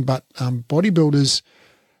bodybuilding, but bodybuilders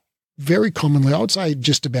very commonly, I would say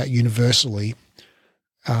just about universally,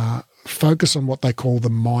 focus on what they call the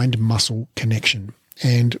mind-muscle connection.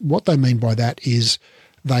 And what they mean by that is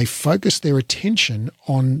they focus their attention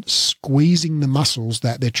on squeezing the muscles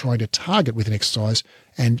that they're trying to target with an exercise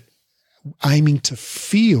and aiming to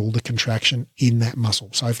feel the contraction in that muscle.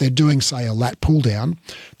 So if they're doing, say, a lat pull down,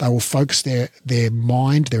 they will focus their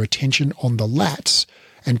mind, their attention on the lats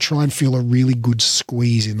and try and feel a really good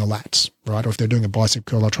squeeze in the lats, right? Or if they're doing a bicep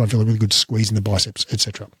curl, they'll try and feel a really good squeeze in the biceps,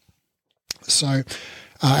 etc. So,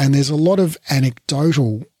 and there's a lot of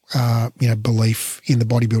anecdotal, belief in the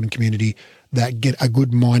bodybuilding community that get a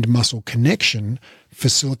good mind-muscle connection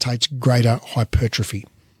facilitates greater hypertrophy,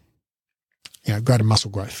 greater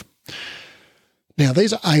muscle growth. Now,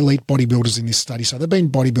 these are elite bodybuilders in this study. So they've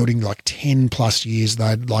been bodybuilding like 10 plus years.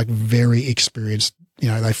 They're like very experienced.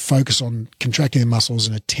 They focus on contracting their muscles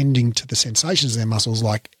and attending to the sensations of their muscles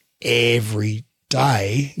like every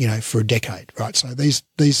day, for a decade, right? So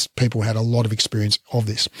these people had a lot of experience of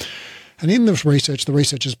this. And in this research, the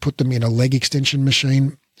researchers put them in a leg extension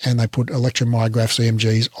machine and they put electromyographs,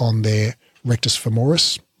 EMGs, on their rectus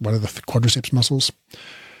femoris, one of the quadriceps muscles.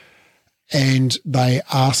 And they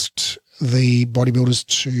asked the bodybuilders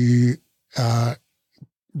to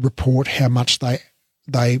report how much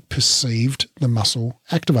they perceived the muscle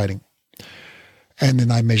activating. And then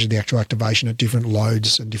they measured the actual activation at different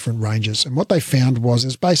loads and different ranges. And what they found was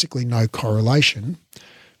there's basically no correlation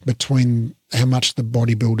between how much the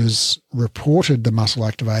bodybuilders reported the muscle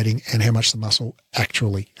activating and how much the muscle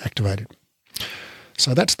actually activated.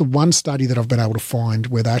 So that's the one study that I've been able to find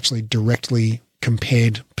where they actually directly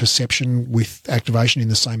compared perception with activation in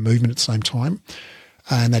the same movement at the same time.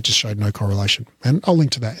 And that just showed no correlation. And I'll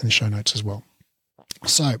link to that in the show notes as well.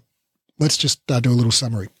 So let's just do a little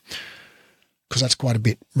summary, because that's quite a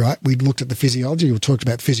bit, right? We looked at the physiology. We talked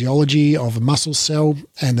about the physiology of a muscle cell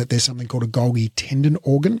and that there's something called a Golgi tendon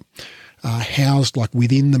organ housed like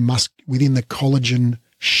within the collagen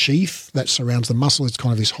sheath that surrounds the muscle. It's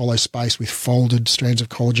kind of this hollow space with folded strands of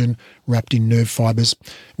collagen wrapped in nerve fibers.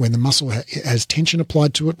 When the muscle has tension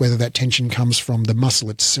applied to it, whether that tension comes from the muscle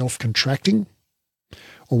itself contracting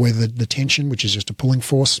or whether the tension, which is just a pulling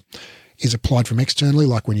force, is applied from externally,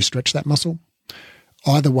 like when you stretch that muscle.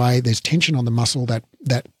 Either way, there's tension on the muscle that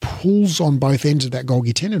pulls on both ends of that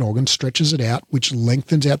Golgi tendon organ, stretches it out, which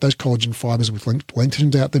lengthens out those collagen fibers, which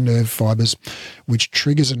lengthens out the nerve fibers, which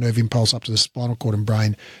triggers a nerve impulse up to the spinal cord and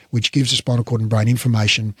brain, which gives the spinal cord and brain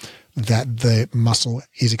information that the muscle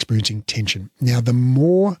is experiencing tension. Now, the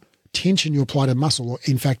more tension you apply to muscle, or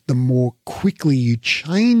in fact, the more quickly you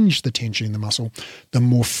change the tension in the muscle, the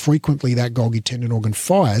more frequently that Golgi tendon organ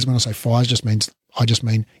fires. When I say fires, I just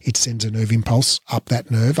mean it sends a nerve impulse up that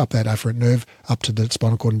afferent nerve, up to the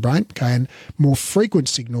spinal cord and brain. Okay, and more frequent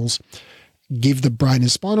signals give the brain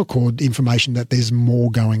and spinal cord information that there's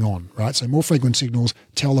more going on, right? So more frequent signals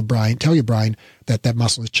tell your brain that that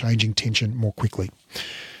muscle is changing tension more quickly.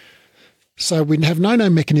 So we have no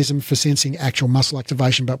known mechanism for sensing actual muscle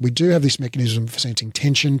activation, but we do have this mechanism for sensing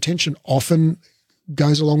tension. Tension often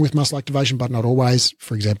goes along with muscle activation, but not always.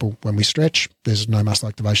 For example, when we stretch, there's no muscle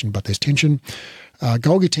activation, but there's tension.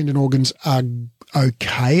 Golgi tendon organs are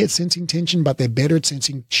okay at sensing tension, but they're better at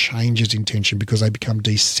sensing changes in tension because they become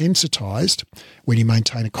desensitized when you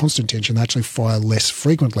maintain a constant tension. They actually fire less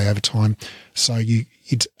frequently over time, so you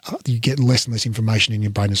get less and less information in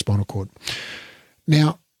your brain and spinal cord.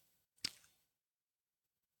 Now,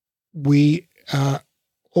 we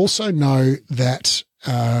also know that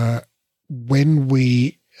when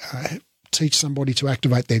we teach somebody to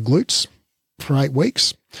activate their glutes for 8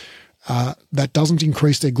 weeks, that doesn't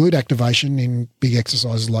increase their glute activation in big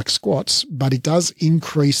exercises like squats, but it does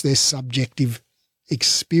increase their subjective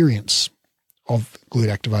experience of glute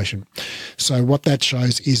activation. So what that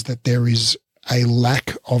shows is that there is a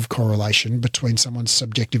lack of correlation between someone's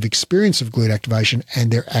subjective experience of glute activation and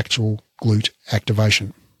their actual glute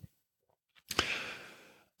activation.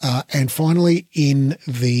 And finally, in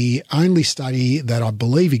the only study that I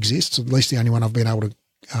believe exists, at least the only one I've been able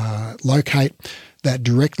to locate, that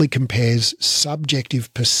directly compares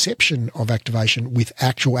subjective perception of activation with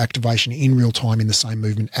actual activation in real time in the same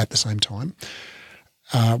movement at the same time,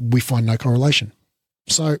 we find no correlation.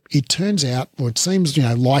 So it turns out, or it seems,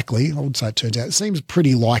 likely, I would say it turns out, it seems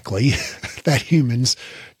pretty likely that humans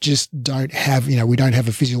just don't have, we don't have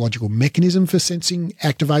a physiological mechanism for sensing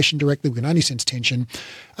activation directly. We can only sense tension.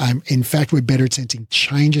 In fact, we're better at sensing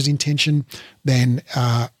changes in tension than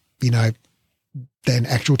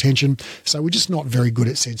actual tension. So we're just not very good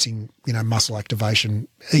at sensing, muscle activation,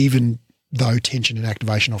 even though tension and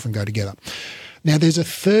activation often go together. Now, there's a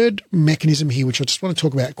third mechanism here, which I just want to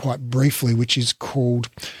talk about quite briefly, which is called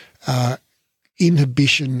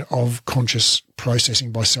inhibition of conscious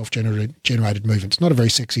processing by self-generated movements. Not a very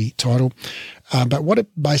sexy title, but what it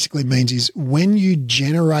basically means is when you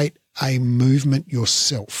generate a movement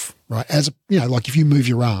yourself, right? Like if you move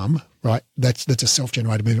your arm, right, that's a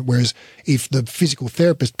self-generated movement. Whereas if the physical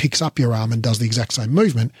therapist picks up your arm and does the exact same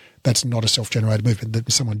movement, that's not a self-generated movement.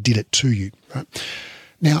 That someone did it to you, right?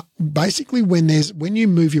 Now, basically, when you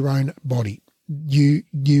move your own body,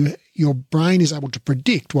 your brain is able to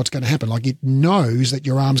predict what's going to happen. Like it knows that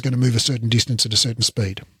your arm's going to move a certain distance at a certain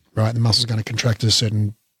speed, right? The muscle's going to contract at a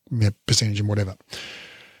certain percentage and whatever.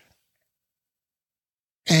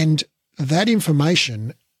 And that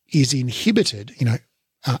information is inhibited,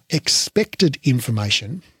 expected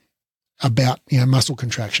information about, muscle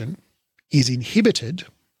contraction is inhibited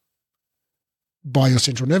by your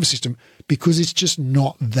central nervous system because it's just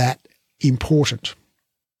not that important,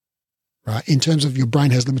 right? In terms of your brain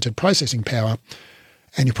has limited processing power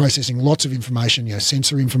and you're processing lots of information,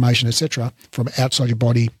 sensory information, etc., from outside your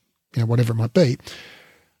body, whatever it might be.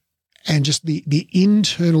 And just the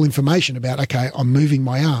internal information about, okay, I'm moving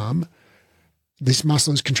my arm, this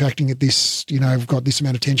muscle is contracting at this, I've got this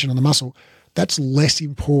amount of tension on the muscle. That's less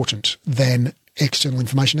important than external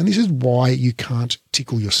information. And this is why you can't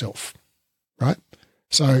tickle yourself, right?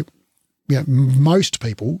 So, most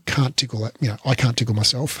people can't tickle that. I can't tickle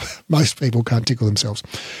myself. Most people can't tickle themselves.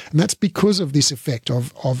 And that's because of this effect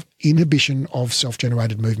of inhibition of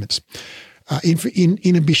self-generated movements,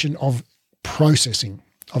 inhibition of processing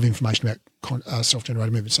of information about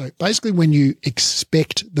self-generated movement. So basically when you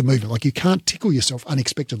expect the movement, like you can't tickle yourself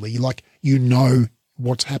unexpectedly, you know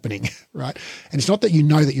what's happening, right? And it's not that you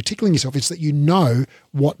know that you're tickling yourself, it's that you know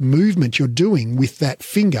what movement you're doing with that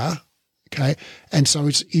finger, okay? And so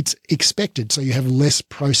it's expected, so you have less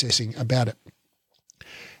processing about it.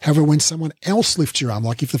 However, when someone else lifts your arm,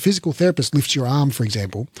 like if the physical therapist lifts your arm, for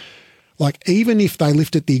example, like even if they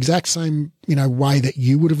lift it the exact same, way that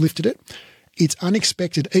you would have lifted it, it's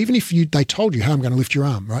unexpected. Even if they told you, hey, I'm going to lift your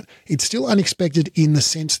arm, right? It's still unexpected in the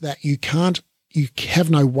sense that you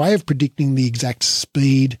have no way of predicting the exact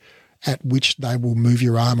speed at which they will move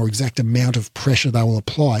your arm or exact amount of pressure they will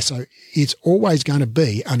apply. So it's always going to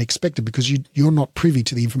be unexpected because you're not privy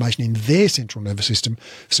to the information in their central nervous system.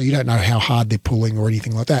 So you don't know how hard they're pulling or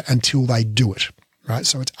anything like that until they do it, right?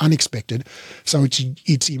 So it's unexpected. So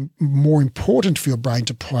it's more important for your brain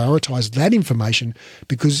to prioritize that information,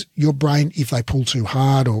 because your brain, if they pull too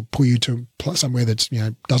hard or pull you to somewhere that's,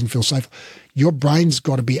 doesn't feel safe, your brain's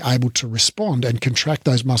got to be able to respond and contract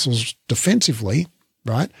those muscles defensively,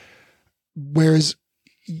 right? Whereas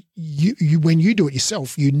you when you do it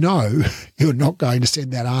yourself, you're not going to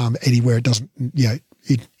send that arm anywhere it doesn't,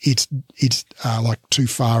 it's like too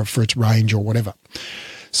far for its range or whatever.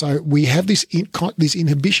 So we have this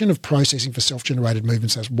inhibition of processing for self-generated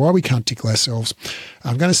movements. That's why we can't tickle ourselves.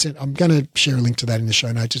 I'm going to share a link to that in the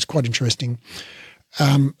show notes. It's quite interesting.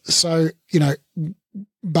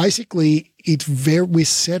 Basically we're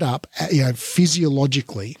set up,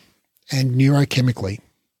 physiologically and neurochemically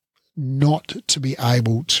not to be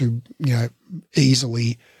able to,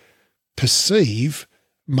 easily perceive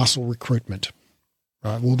muscle recruitment.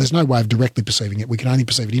 Right. Well, there's no way of directly perceiving it. We can only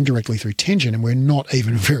perceive it indirectly through tension, and we're not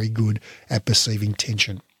even very good at perceiving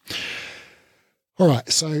tension. All right.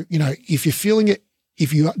 So, if you're feeling it,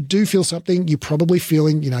 if you do feel something, you're probably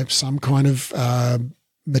feeling, some kind of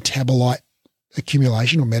metabolite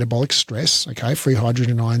accumulation or metabolic stress. Okay. Free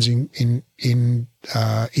hydrogen ions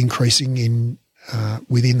increasing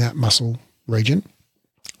within that muscle region.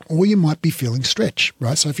 Or you might be feeling stretch,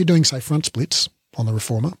 right? So if you're doing, say, front splits on the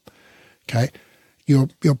reformer, okay,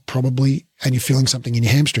 you're probably, and you're feeling something in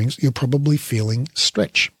your hamstrings, you're probably feeling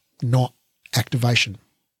stretch, not activation,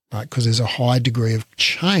 right? Because there's a high degree of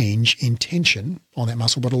change in tension on that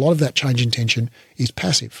muscle, but a lot of that change in tension is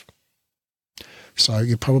passive. So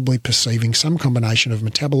you're probably perceiving some combination of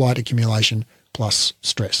metabolite accumulation plus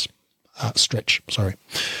stretch. All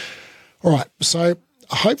right. So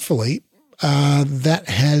hopefully that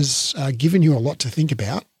has given you a lot to think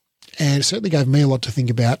about. And it certainly gave me a lot to think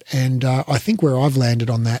about. And I think where I've landed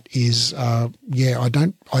on that is, I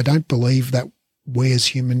don't believe that we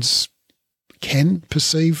as humans can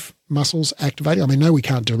perceive muscles activating. I mean, no, we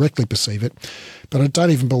can't directly perceive it, but I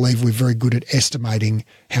don't even believe we're very good at estimating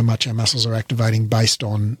how much our muscles are activating based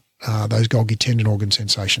on those Golgi tendon organ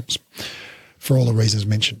sensations, for all the reasons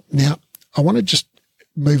mentioned. Now, I want to just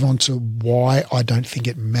move on to why I don't think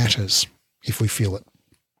it matters if we feel it.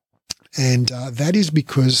 And that is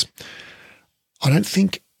because I don't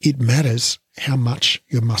think it matters how much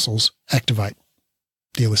your muscles activate,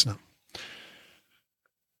 dear listener.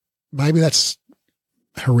 Maybe that's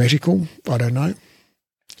heretical. I don't know.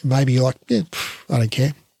 Maybe you're like, I don't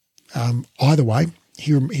care. Either way,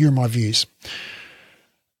 here are my views.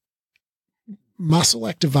 Muscle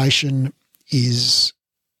activation is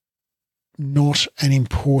not an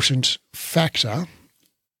important factor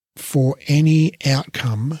for any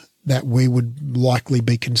outcome that we would likely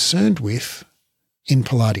be concerned with in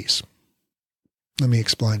Pilates. Let me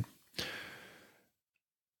explain.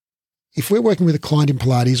 If we're working with a client in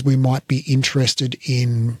Pilates, we might be interested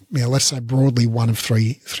in, let's say broadly one of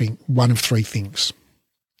three things.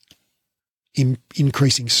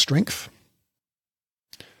 Increasing strength.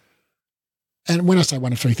 And when I say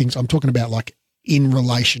one of three things, I'm talking about like in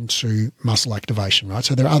relation to muscle activation, right?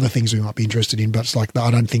 So there are other things we might be interested in, but it's like I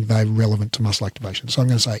don't think they're relevant to muscle activation. So I'm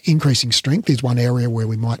going to say increasing strength is one area where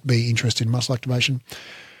we might be interested in muscle activation.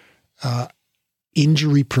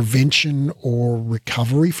 Injury prevention or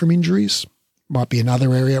recovery from injuries might be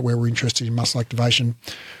another area where we're interested in muscle activation.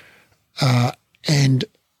 And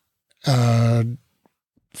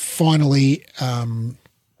finally,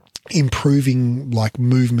 improving like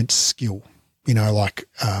movement skill.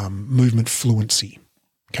 Movement fluency,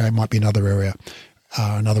 okay, might be another area,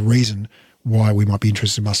 another reason why we might be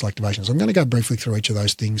interested in muscle activation. So I'm going to go briefly through each of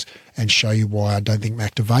those things and show you why I don't think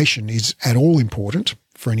activation is at all important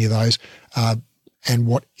for any of those, and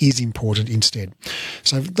what is important instead.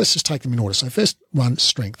 So let's just take them in order. So first one,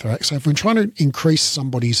 strength, right? So if we're trying to increase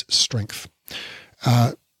somebody's strength,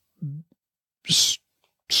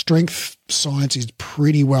 strength science is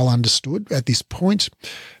pretty well understood at this point.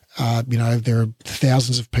 There are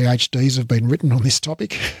thousands of PhDs have been written on this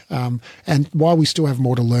topic. And while we still have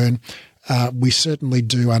more to learn, we certainly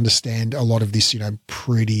do understand a lot of this,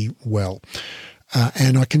 pretty well.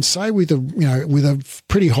 And I can say with a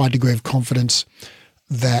pretty high degree of confidence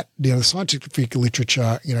that, the scientific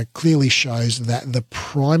literature, clearly shows that the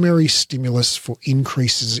primary stimulus for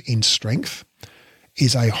increases in strength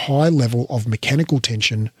is a high level of mechanical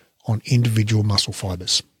tension on individual muscle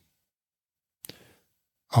fibers.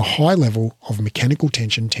 A high level of mechanical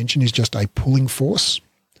tension. Tension is just a pulling force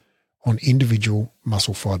on individual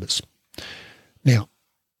muscle fibers. Now,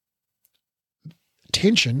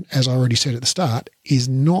 tension, as I already said at the start, is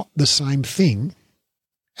not the same thing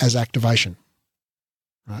as activation,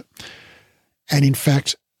 right? And in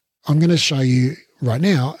fact, I'm going to show you right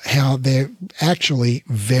now how they're actually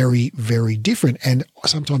very, very different and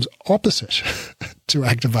sometimes opposite to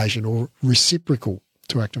activation or reciprocal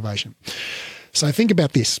to activation. So think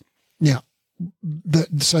about this. Now,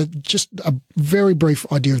 so just a very brief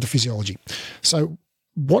idea of the physiology. So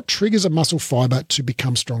what triggers a muscle fiber to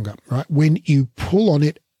become stronger, right? When you pull on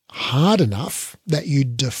it hard enough that you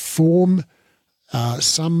deform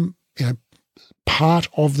some part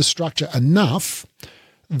of the structure enough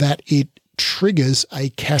that it triggers a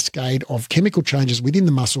cascade of chemical changes within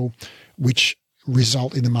the muscle which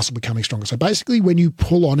result in the muscle becoming stronger. So basically when you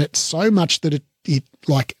pull on it so much that it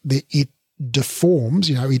deforms,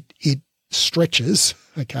 it stretches,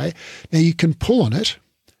 okay? Now you can pull on it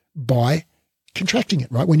by contracting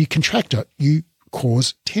it, right? When you contract it, you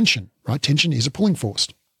cause tension, right? Tension is a pulling force,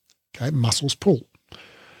 okay? Muscles pull.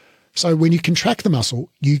 So when you contract the muscle,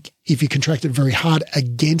 if you contract it very hard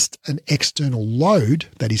against an external load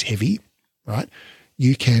that is heavy, right,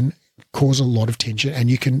 you can cause a lot of tension and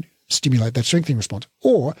you can stimulate that strengthening response.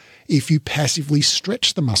 Or if you passively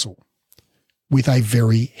stretch the muscle with a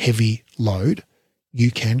very heavy load, you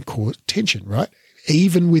can cause tension, right?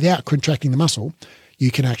 Even without contracting the muscle, you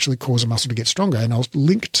can actually cause a muscle to get stronger. And I'll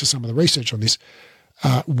link to some of the research on this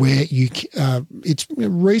where it's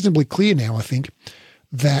reasonably clear now, I think,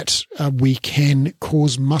 that we can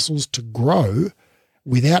cause muscles to grow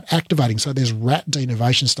without activating. So there's rat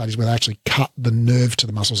denervation studies where they actually cut the nerve to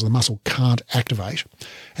the muscle so the muscle can't activate.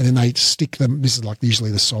 And then they stick them, this is like usually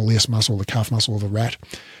the soleus muscle, the calf muscle of the rat,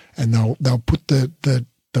 and they'll put the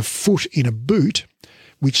foot in a boot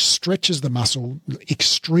which stretches the muscle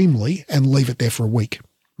extremely and leave it there for a week,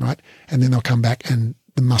 right? And then they'll come back and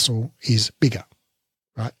the muscle is bigger,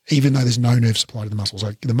 right? Even though there's no nerve supply to the muscle.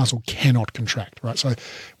 So the muscle cannot contract, right? So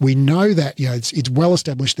we know that, it's well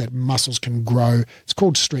established that muscles can grow. It's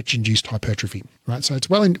called stretch-induced hypertrophy, right? So it's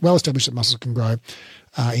well established that muscles can grow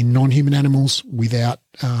in non-human animals without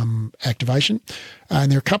activation.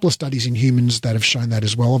 And there are a couple of studies in humans that have shown that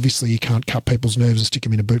as well. Obviously, you can't cut people's nerves and stick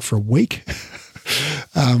them in a boot for a week.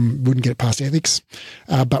 Wouldn't get ethics.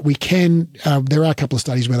 But we can, there are a couple of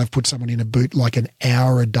studies where they've put someone in a boot like an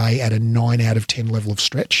hour a day at a 9 out of 10 level of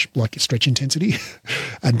stretch, like stretch intensity,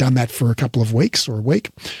 and done that for a couple of weeks or a week.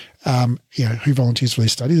 Who volunteers for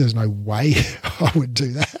these studies? There's no way I would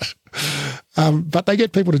do that. But they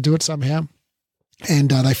get people to do it somehow. And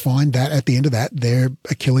they find that at the end of that, their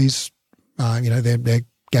Achilles, their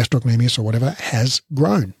gastrocnemius or whatever has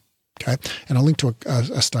grown. Okay. And I'll link to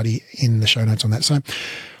a study in the show notes on that. So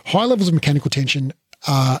high levels of mechanical tension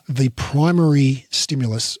are the primary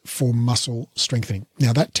stimulus for muscle strengthening.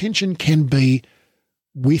 Now that tension can be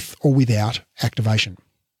with or without activation,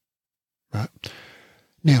 right?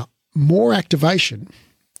 Now, more activation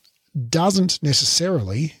doesn't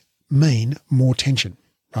necessarily mean more tension,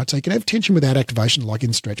 right? So you can have tension without activation, like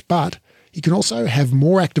in stretch, but you can also have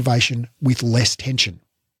more activation with less tension,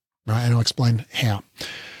 right? And I'll explain how.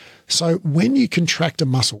 So when you contract a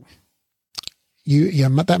muscle,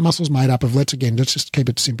 that muscle's made up of, let's just keep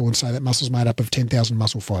it simple and say that muscle's made up of 10,000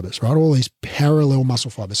 muscle fibers, right? All these parallel muscle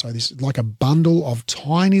fibers. So this is like a bundle of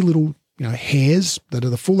tiny little, hairs that are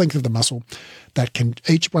the full length of the muscle that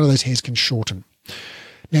each one of those hairs can shorten.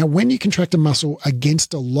 Now, when you contract a muscle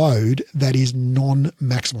against a load that is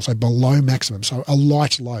non-maximal, so below maximum, so a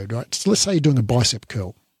light load, right? So let's say you're doing a bicep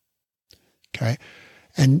curl, okay?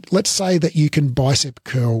 And let's say that you can bicep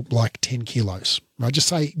curl like 10 kilos, right? Just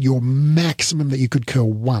say your maximum that you could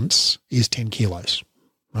curl once is 10 kilos,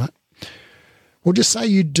 right? Well, just say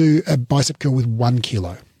you do a bicep curl with 1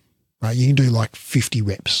 kilo, right? You can do like 50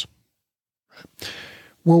 reps. Right?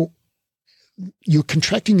 Well, you're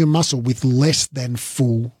contracting your muscle with less than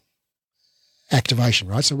full activation,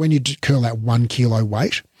 right? So when you curl that 1 kilo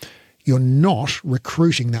weight, you're not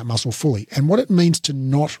recruiting that muscle fully. And what it means to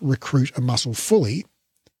not recruit a muscle fully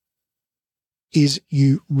is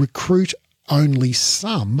you recruit only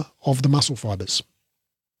some of the muscle fibers,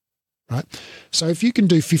 right? So if you can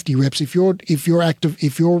do 50 reps, if you're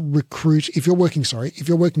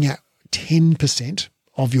working at 10%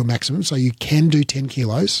 of your maximum, so you can do 10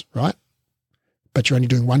 kilos, right? But you're only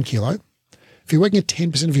doing 1 kilo. If you're working at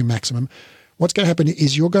 10% of your maximum, what's going to happen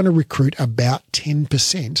is you're going to recruit about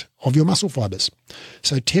 10% of your muscle fibers.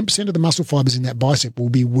 So 10% of the muscle fibers in that bicep will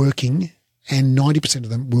be working and 90% of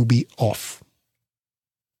them will be off.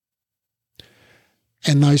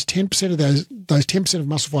 And those 10% of those 10% of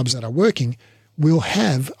muscle fibers that are working will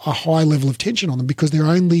have a high level of tension on them because they're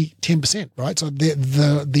only 10%, right? So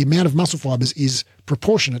the amount of muscle fibers is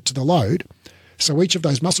proportionate to the load. So each of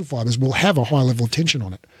those muscle fibers will have a high level of tension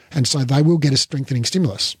on it. And so they will get a strengthening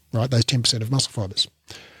stimulus, right? Those 10% of muscle fibers.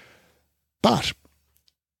 But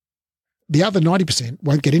The other 90%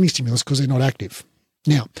 won't get any stimulus because they're not active.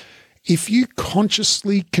 Now, if you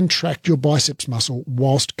consciously contract your biceps muscle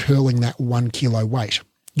whilst curling that 1 kilo weight,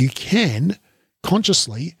 you can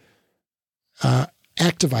consciously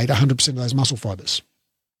activate 100% of those muscle fibers,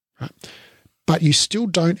 right? But you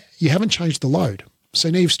haven't changed the load. So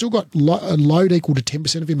now you've still got a load equal to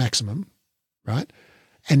 10% of your maximum, right?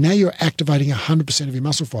 And now you're activating 100% of your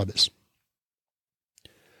muscle fibers.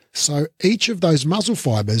 So each of those muscle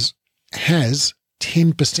fibers has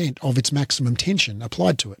 10% of its maximum tension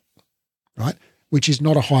applied to it, right? Which is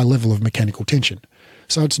not a high level of mechanical tension.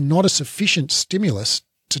 So it's not a sufficient stimulus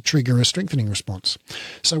to trigger a strengthening response.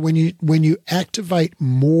 So when you activate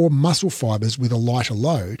more muscle fibers with a lighter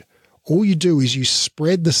load, all you do is you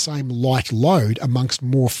spread the same light load amongst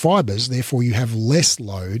more fibers, therefore you have less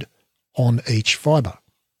load on each fiber.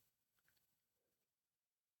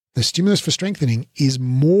 The stimulus for strengthening is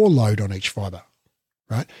more load on each fiber,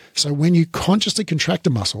 right? So when you consciously contract a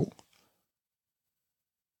muscle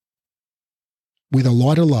with a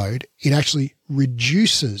lighter load, it actually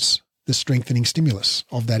reduces the strengthening stimulus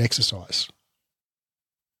of that exercise.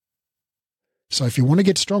 So if you want to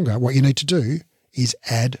get stronger, what you need to do is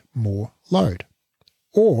add more load,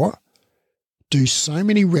 or do so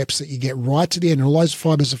many reps that you get right to the end and all those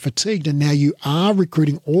fibers are fatigued, and now you are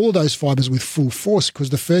recruiting all of those fibers with full force because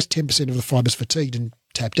the first 10% of the fibers fatigued and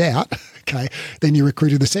tapped out, okay? Then you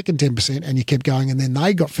recruited the second 10% and you kept going, and then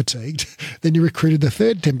they got fatigued. Then you recruited the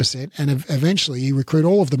third 10%, and eventually you recruit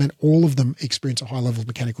all of them, and all of them experience a high level of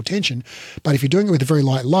mechanical tension. But if you're doing it with a very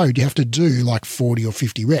light load, you have to do like 40 or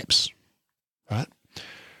 50 reps, right?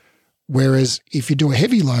 Whereas if you do a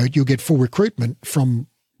heavy load, you'll get full recruitment from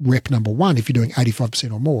rep number 1 if you're doing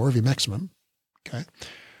 85% or more of your maximum, okay?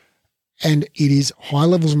 And it is high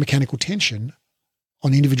levels of mechanical tension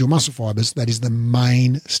on individual muscle fibers that is the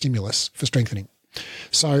main stimulus for strengthening.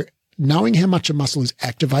 So knowing how much a muscle is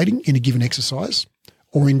activating in a given exercise,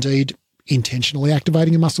 or indeed intentionally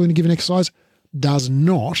activating a muscle in a given exercise, does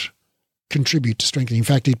not contribute to strengthening. In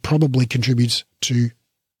fact, it probably contributes to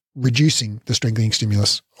reducing the strengthening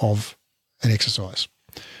stimulus of an exercise.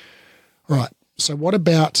 All right. So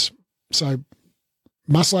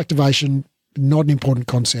muscle activation, not an important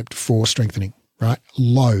concept for strengthening, right?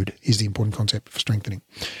 Load is the important concept for strengthening.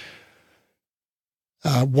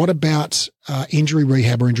 What about injury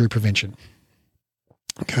rehab or injury prevention?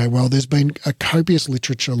 Okay, well, there's been a copious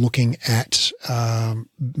literature looking at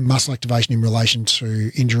muscle activation in relation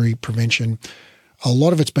to injury prevention. A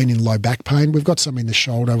lot of it's been in low back pain. We've got some in the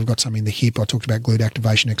shoulder. We've got some in the hip. I talked about glute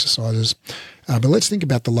activation exercises. But let's think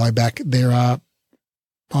about the low back. There are,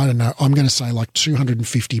 I don't know, I'm going to say like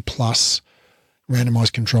 250 plus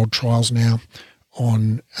randomized controlled trials now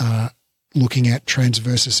on looking at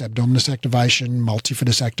transversus abdominis activation,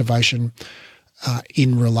 multifidus activation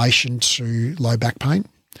in relation to low back pain.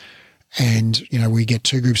 And, we get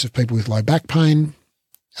two groups of people with low back pain.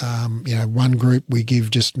 One group we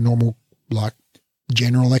give just normal like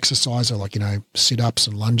general exercise, or like, sit-ups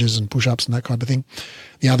and lunges and push-ups and that kind of thing.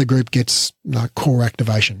 The other group gets core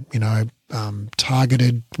activation,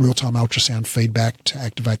 targeted real-time ultrasound feedback to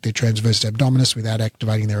activate their transversus abdominis without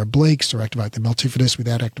activating their obliques, or activate their multifidus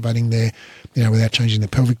without activating their, without changing their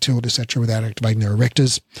pelvic tilt, etc., without activating their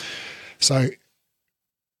erectors. So,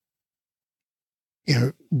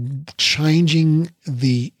 changing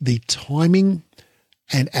the timing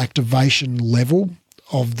and activation level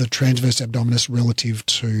of the transverse abdominis relative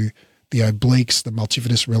to the obliques, the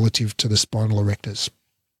multifidus relative to the spinal erectors.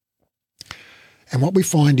 And what we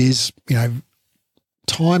find is,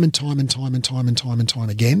 time and time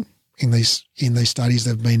again in these studies,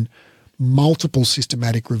 there have been multiple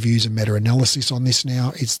systematic reviews and meta-analysis on this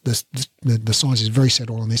now. It's the science is very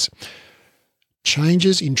settled on this.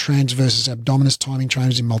 Changes in transversus abdominis timing,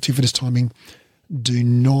 changes in multifidus timing do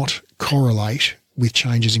not correlate with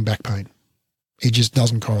changes in back pain. It just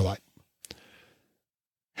doesn't correlate.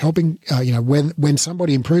 Helping, when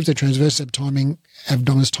somebody improves their transversus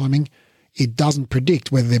abdominis timing, it doesn't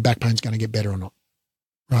predict whether their back pain is going to get better or not,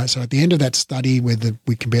 right? So at the end of that study, where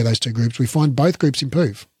we compare those two groups, we find both groups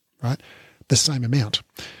improve, right, the same amount.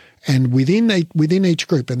 And within each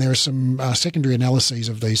group, and there are some secondary analyses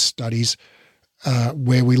of these studies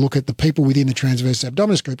where we look at the people within the transversus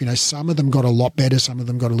abdominis group, some of them got a lot better, some of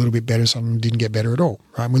them got a little bit better, some of them didn't get better at all,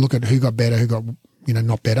 right? And we look at who got better, who got,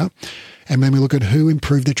 not better. And then we look at who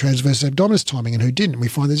improved their transversus abdominis timing and who didn't. And we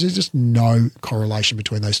find there's just no correlation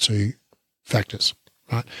between those two factors,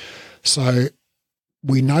 right? So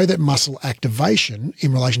we know that muscle activation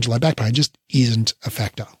in relation to low back pain just isn't a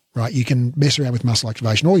factor, right? You can mess around with muscle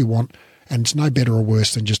activation all you want, and it's no better or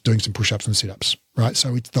worse than just doing some push-ups and sit-ups. right?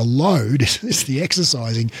 So it's the load, it's the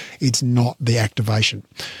exercising, it's not the activation,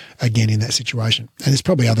 again, in that situation. And there's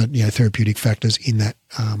probably other, therapeutic factors in that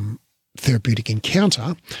therapeutic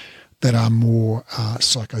encounter that are more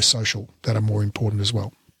psychosocial, that are more important as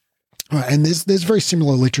well. All right, and there's very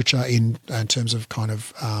similar literature in terms of kind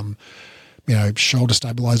of, shoulder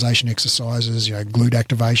stabilization exercises, glute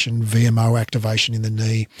activation, VMO activation in the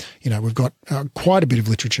knee. We've got quite a bit of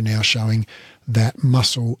literature now showing that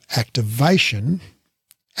muscle activation,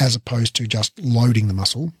 as opposed to just loading the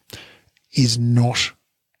muscle, is not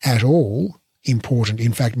at all important.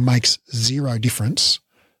 In fact, makes zero difference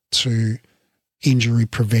to injury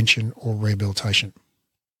prevention or rehabilitation.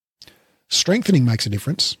 Strengthening makes a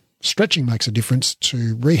difference. Stretching makes a difference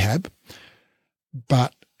to rehab,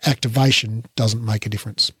 but activation doesn't make a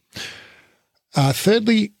difference.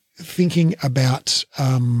 Thirdly, thinking about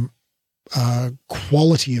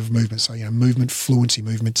quality of movement, so movement fluency,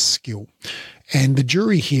 movement skill, and the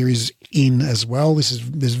jury here is in as well. This is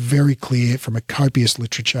very clear from a copious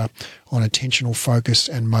literature on attentional focus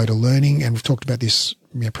and motor learning, and we've talked about this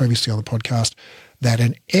previously on the podcast. That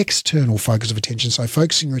an external focus of attention, so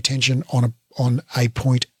focusing your attention on a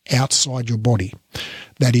point outside your body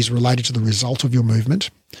that is related to the result of your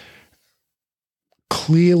movement,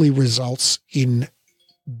 clearly results in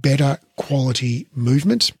better quality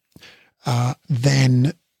movement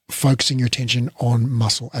than focusing your attention on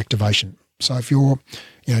muscle activation. So if you're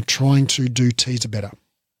trying to do teaser better,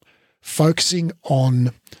 focusing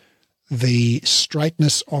on the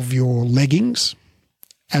straightness of your leggings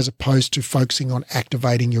as opposed to focusing on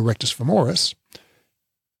activating your rectus femoris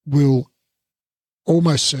will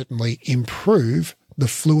almost certainly improve the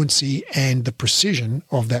fluency and the precision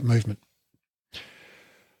of that movement.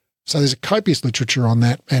 So there's a copious literature on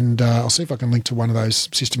that, and I'll see if I can link to one of those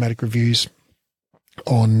systematic reviews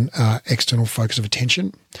on external focus of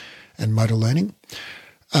attention and motor learning.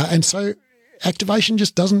 And so activation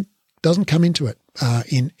just doesn't come into it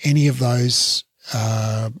in any of those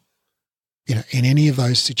in any of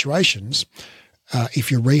those situations.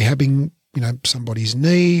 If you're rehabbing somebody's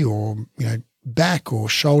knee or back or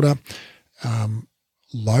shoulder,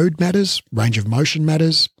 load matters, range of motion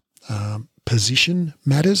matters, position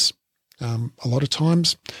matters. A lot of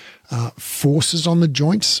times, forces on the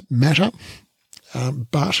joints matter,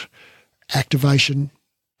 but activation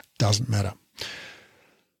doesn't matter.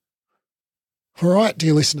 All right,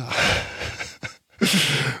 dear listener,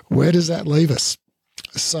 where does that leave us?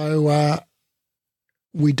 So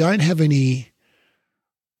we don't have any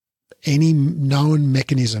known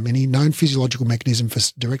mechanism, any known physiological mechanism for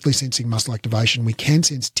directly sensing muscle activation. We can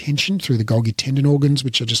sense tension through the Golgi tendon organs,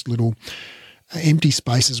 which are just little empty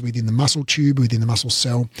spaces within the muscle tube, within the muscle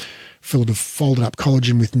cell, filled with folded up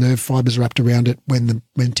collagen with nerve fibers wrapped around it. When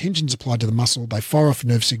tension is applied to the muscle, they fire off a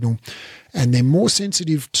nerve signal, and they're more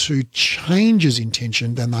sensitive to changes in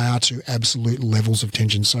tension than they are to absolute levels of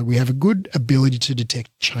tension. So we have a good ability to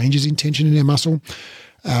detect changes in tension in our muscle.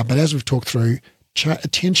 But as we've talked through,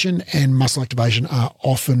 tension and muscle activation are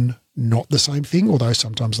often not the same thing, although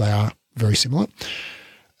sometimes they are very similar.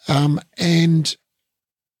 And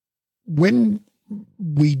when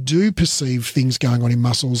we do perceive things going on in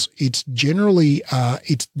muscles, it's generally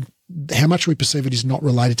it's how much we perceive it is not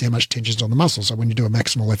related to how much tension is on the muscle. So when you do a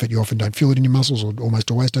maximal effort, you often don't feel it in your muscles, or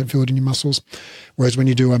almost always don't feel it in your muscles. Whereas when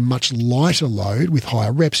you do a much lighter load with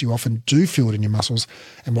higher reps, you often do feel it in your muscles.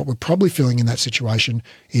 And what we're probably feeling in that situation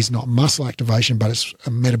is not muscle activation, but it's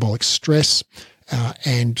a metabolic stress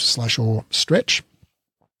and/or stretch.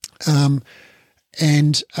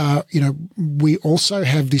 We also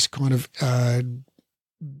have this kind of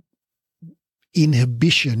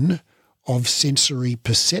inhibition of sensory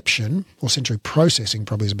perception, or sensory processing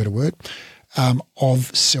probably is a better word,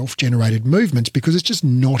 of self-generated movements, because it's just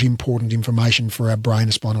not important information for our brain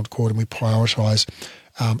or spinal cord, and we prioritise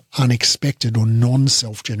unexpected or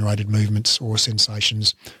non-self-generated movements or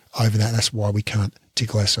sensations over that. That's why we can't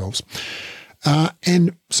tickle ourselves.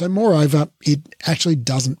 And so moreover, it actually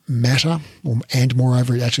doesn't matter,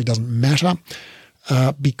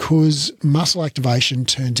 because muscle activation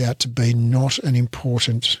turns out to be not an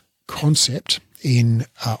important concept in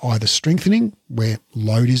either strengthening, where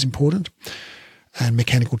load is important, and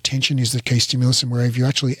mechanical tension is the key stimulus, and where if you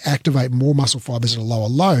actually activate more muscle fibers at a lower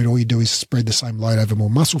load, all you do is spread the same load over more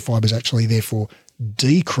muscle fibers, actually therefore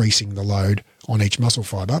decreasing the load on each muscle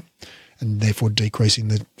fiber, and therefore decreasing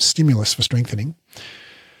the stimulus for strengthening.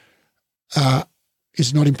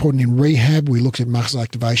 It's not important in rehab. We looked at muscle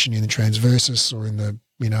activation in the transversus, or in the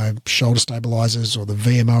shoulder stabilizers, or the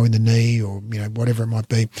VMO in the knee, or whatever it might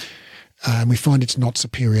be, and we find it's not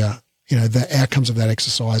superior. The outcomes of that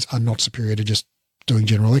exercise are not superior to just doing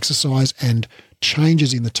general exercise, and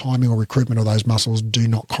changes in the timing or recruitment of those muscles do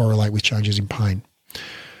not correlate with changes in pain.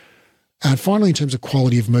 And finally, in terms of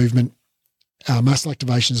quality of movement, muscle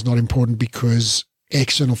activation is not important because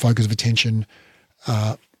external focus of attention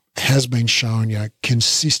has been shown,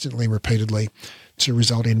 consistently and repeatedly to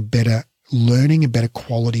result in better learning and better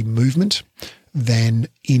quality movement than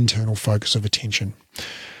internal focus of attention.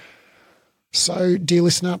 So, dear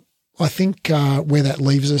listener, I think where that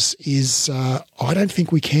leaves us is I don't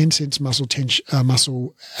think we can sense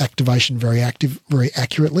muscle activation very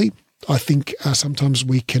accurately. I think sometimes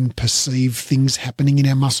we can perceive things happening in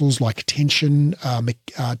our muscles like tension,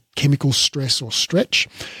 chemical stress or stretch,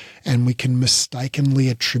 and we can mistakenly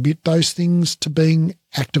attribute those things to being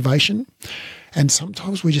activation. And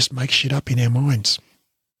sometimes we just make shit up in our minds.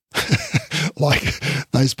 Like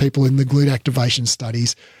those people in the glute activation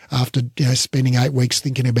studies, after spending 8 weeks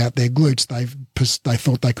thinking about their glutes, they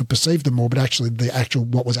thought they could perceive them more, but actually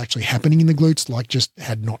what was actually happening in the glutes just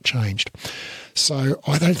had not changed. So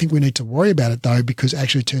I don't think we need to worry about it though, because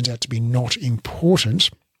actually it turns out to be not important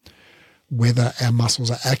whether our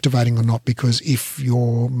muscles are activating or not, because if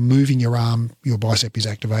you're moving your arm, your bicep is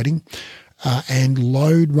activating. And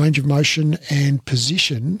load, range of motion, and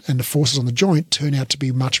position and the forces on the joint turn out to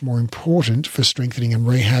be much more important for strengthening and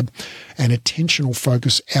rehab, and attentional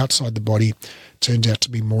focus outside the body turns out to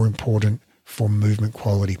be more important for movement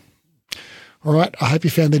quality. All right, I hope you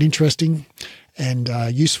found that interesting and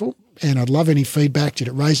useful, and I'd love any feedback. Did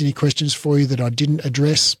it raise any questions for you that I didn't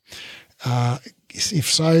address?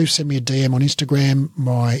 If so, send me a DM on Instagram.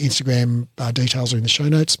 My Instagram details are in the show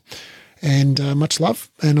notes. And much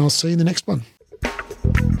love, and I'll see you in the next one.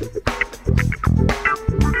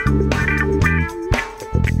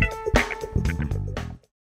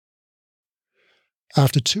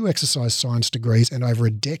 After 2 exercise science degrees and over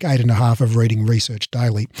a decade and a half of reading research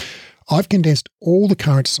daily, I've condensed all the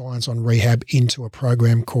current science on rehab into a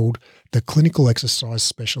program called the Clinical Exercise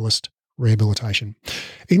Specialist Rehabilitation.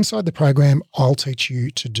 Inside the program, I'll teach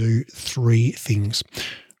you to do 3 things.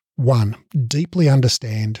 1, deeply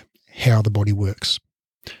understand how the body works.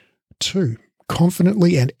 2,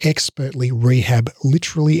 confidently and expertly rehab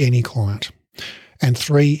literally any client. And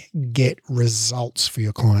 3, get results for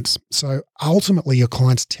your clients. So ultimately your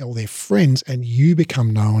clients tell their friends and you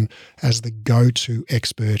become known as the go-to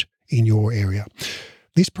expert in your area.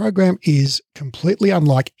 This program is completely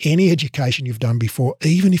unlike any education you've done before,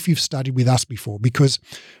 even if you've studied with us before, because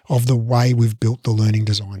of the way we've built the learning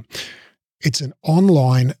design. It's an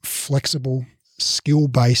online, flexible,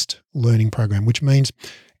 skill-based learning program, which means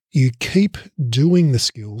you keep doing the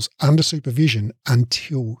skills under supervision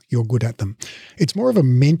until you're good at them. It's more of a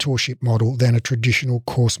mentorship model than a traditional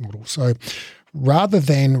course model. So rather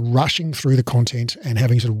than rushing through the content and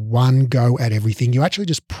having sort of one go at everything, you actually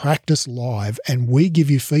just practice live and we give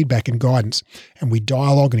you feedback and guidance and we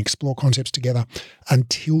dialogue and explore concepts together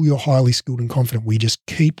until you're highly skilled and confident. We just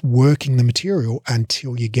keep working the material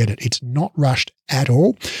until you get it. It's not rushed at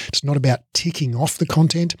all. It's not about ticking off the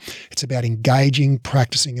content. It's about engaging,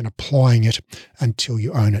 practicing, and applying it until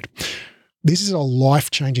you own it. This is a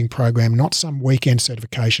life-changing program, not some weekend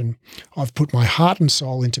certification. I've put my heart and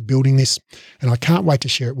soul into building this, and I can't wait to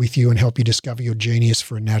share it with you and help you discover your genius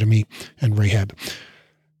for anatomy and rehab.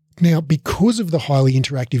 Now, because of the highly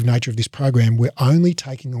interactive nature of this program, we're only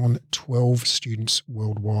taking on 12 students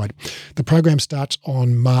worldwide. The program starts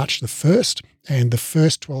on March the 1st, and the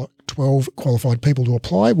first 12 qualified people to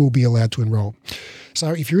apply will be allowed to enroll.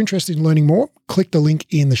 So if you're interested in learning more, click the link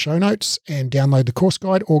in the show notes and download the course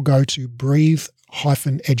guide, or go to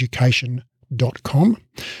breathe-education.com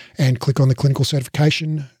and click on the clinical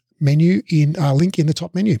certification menu link in the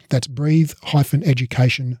top menu. That's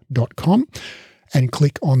breathe-education.com and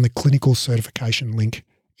click on the clinical certification link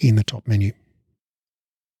in the top menu.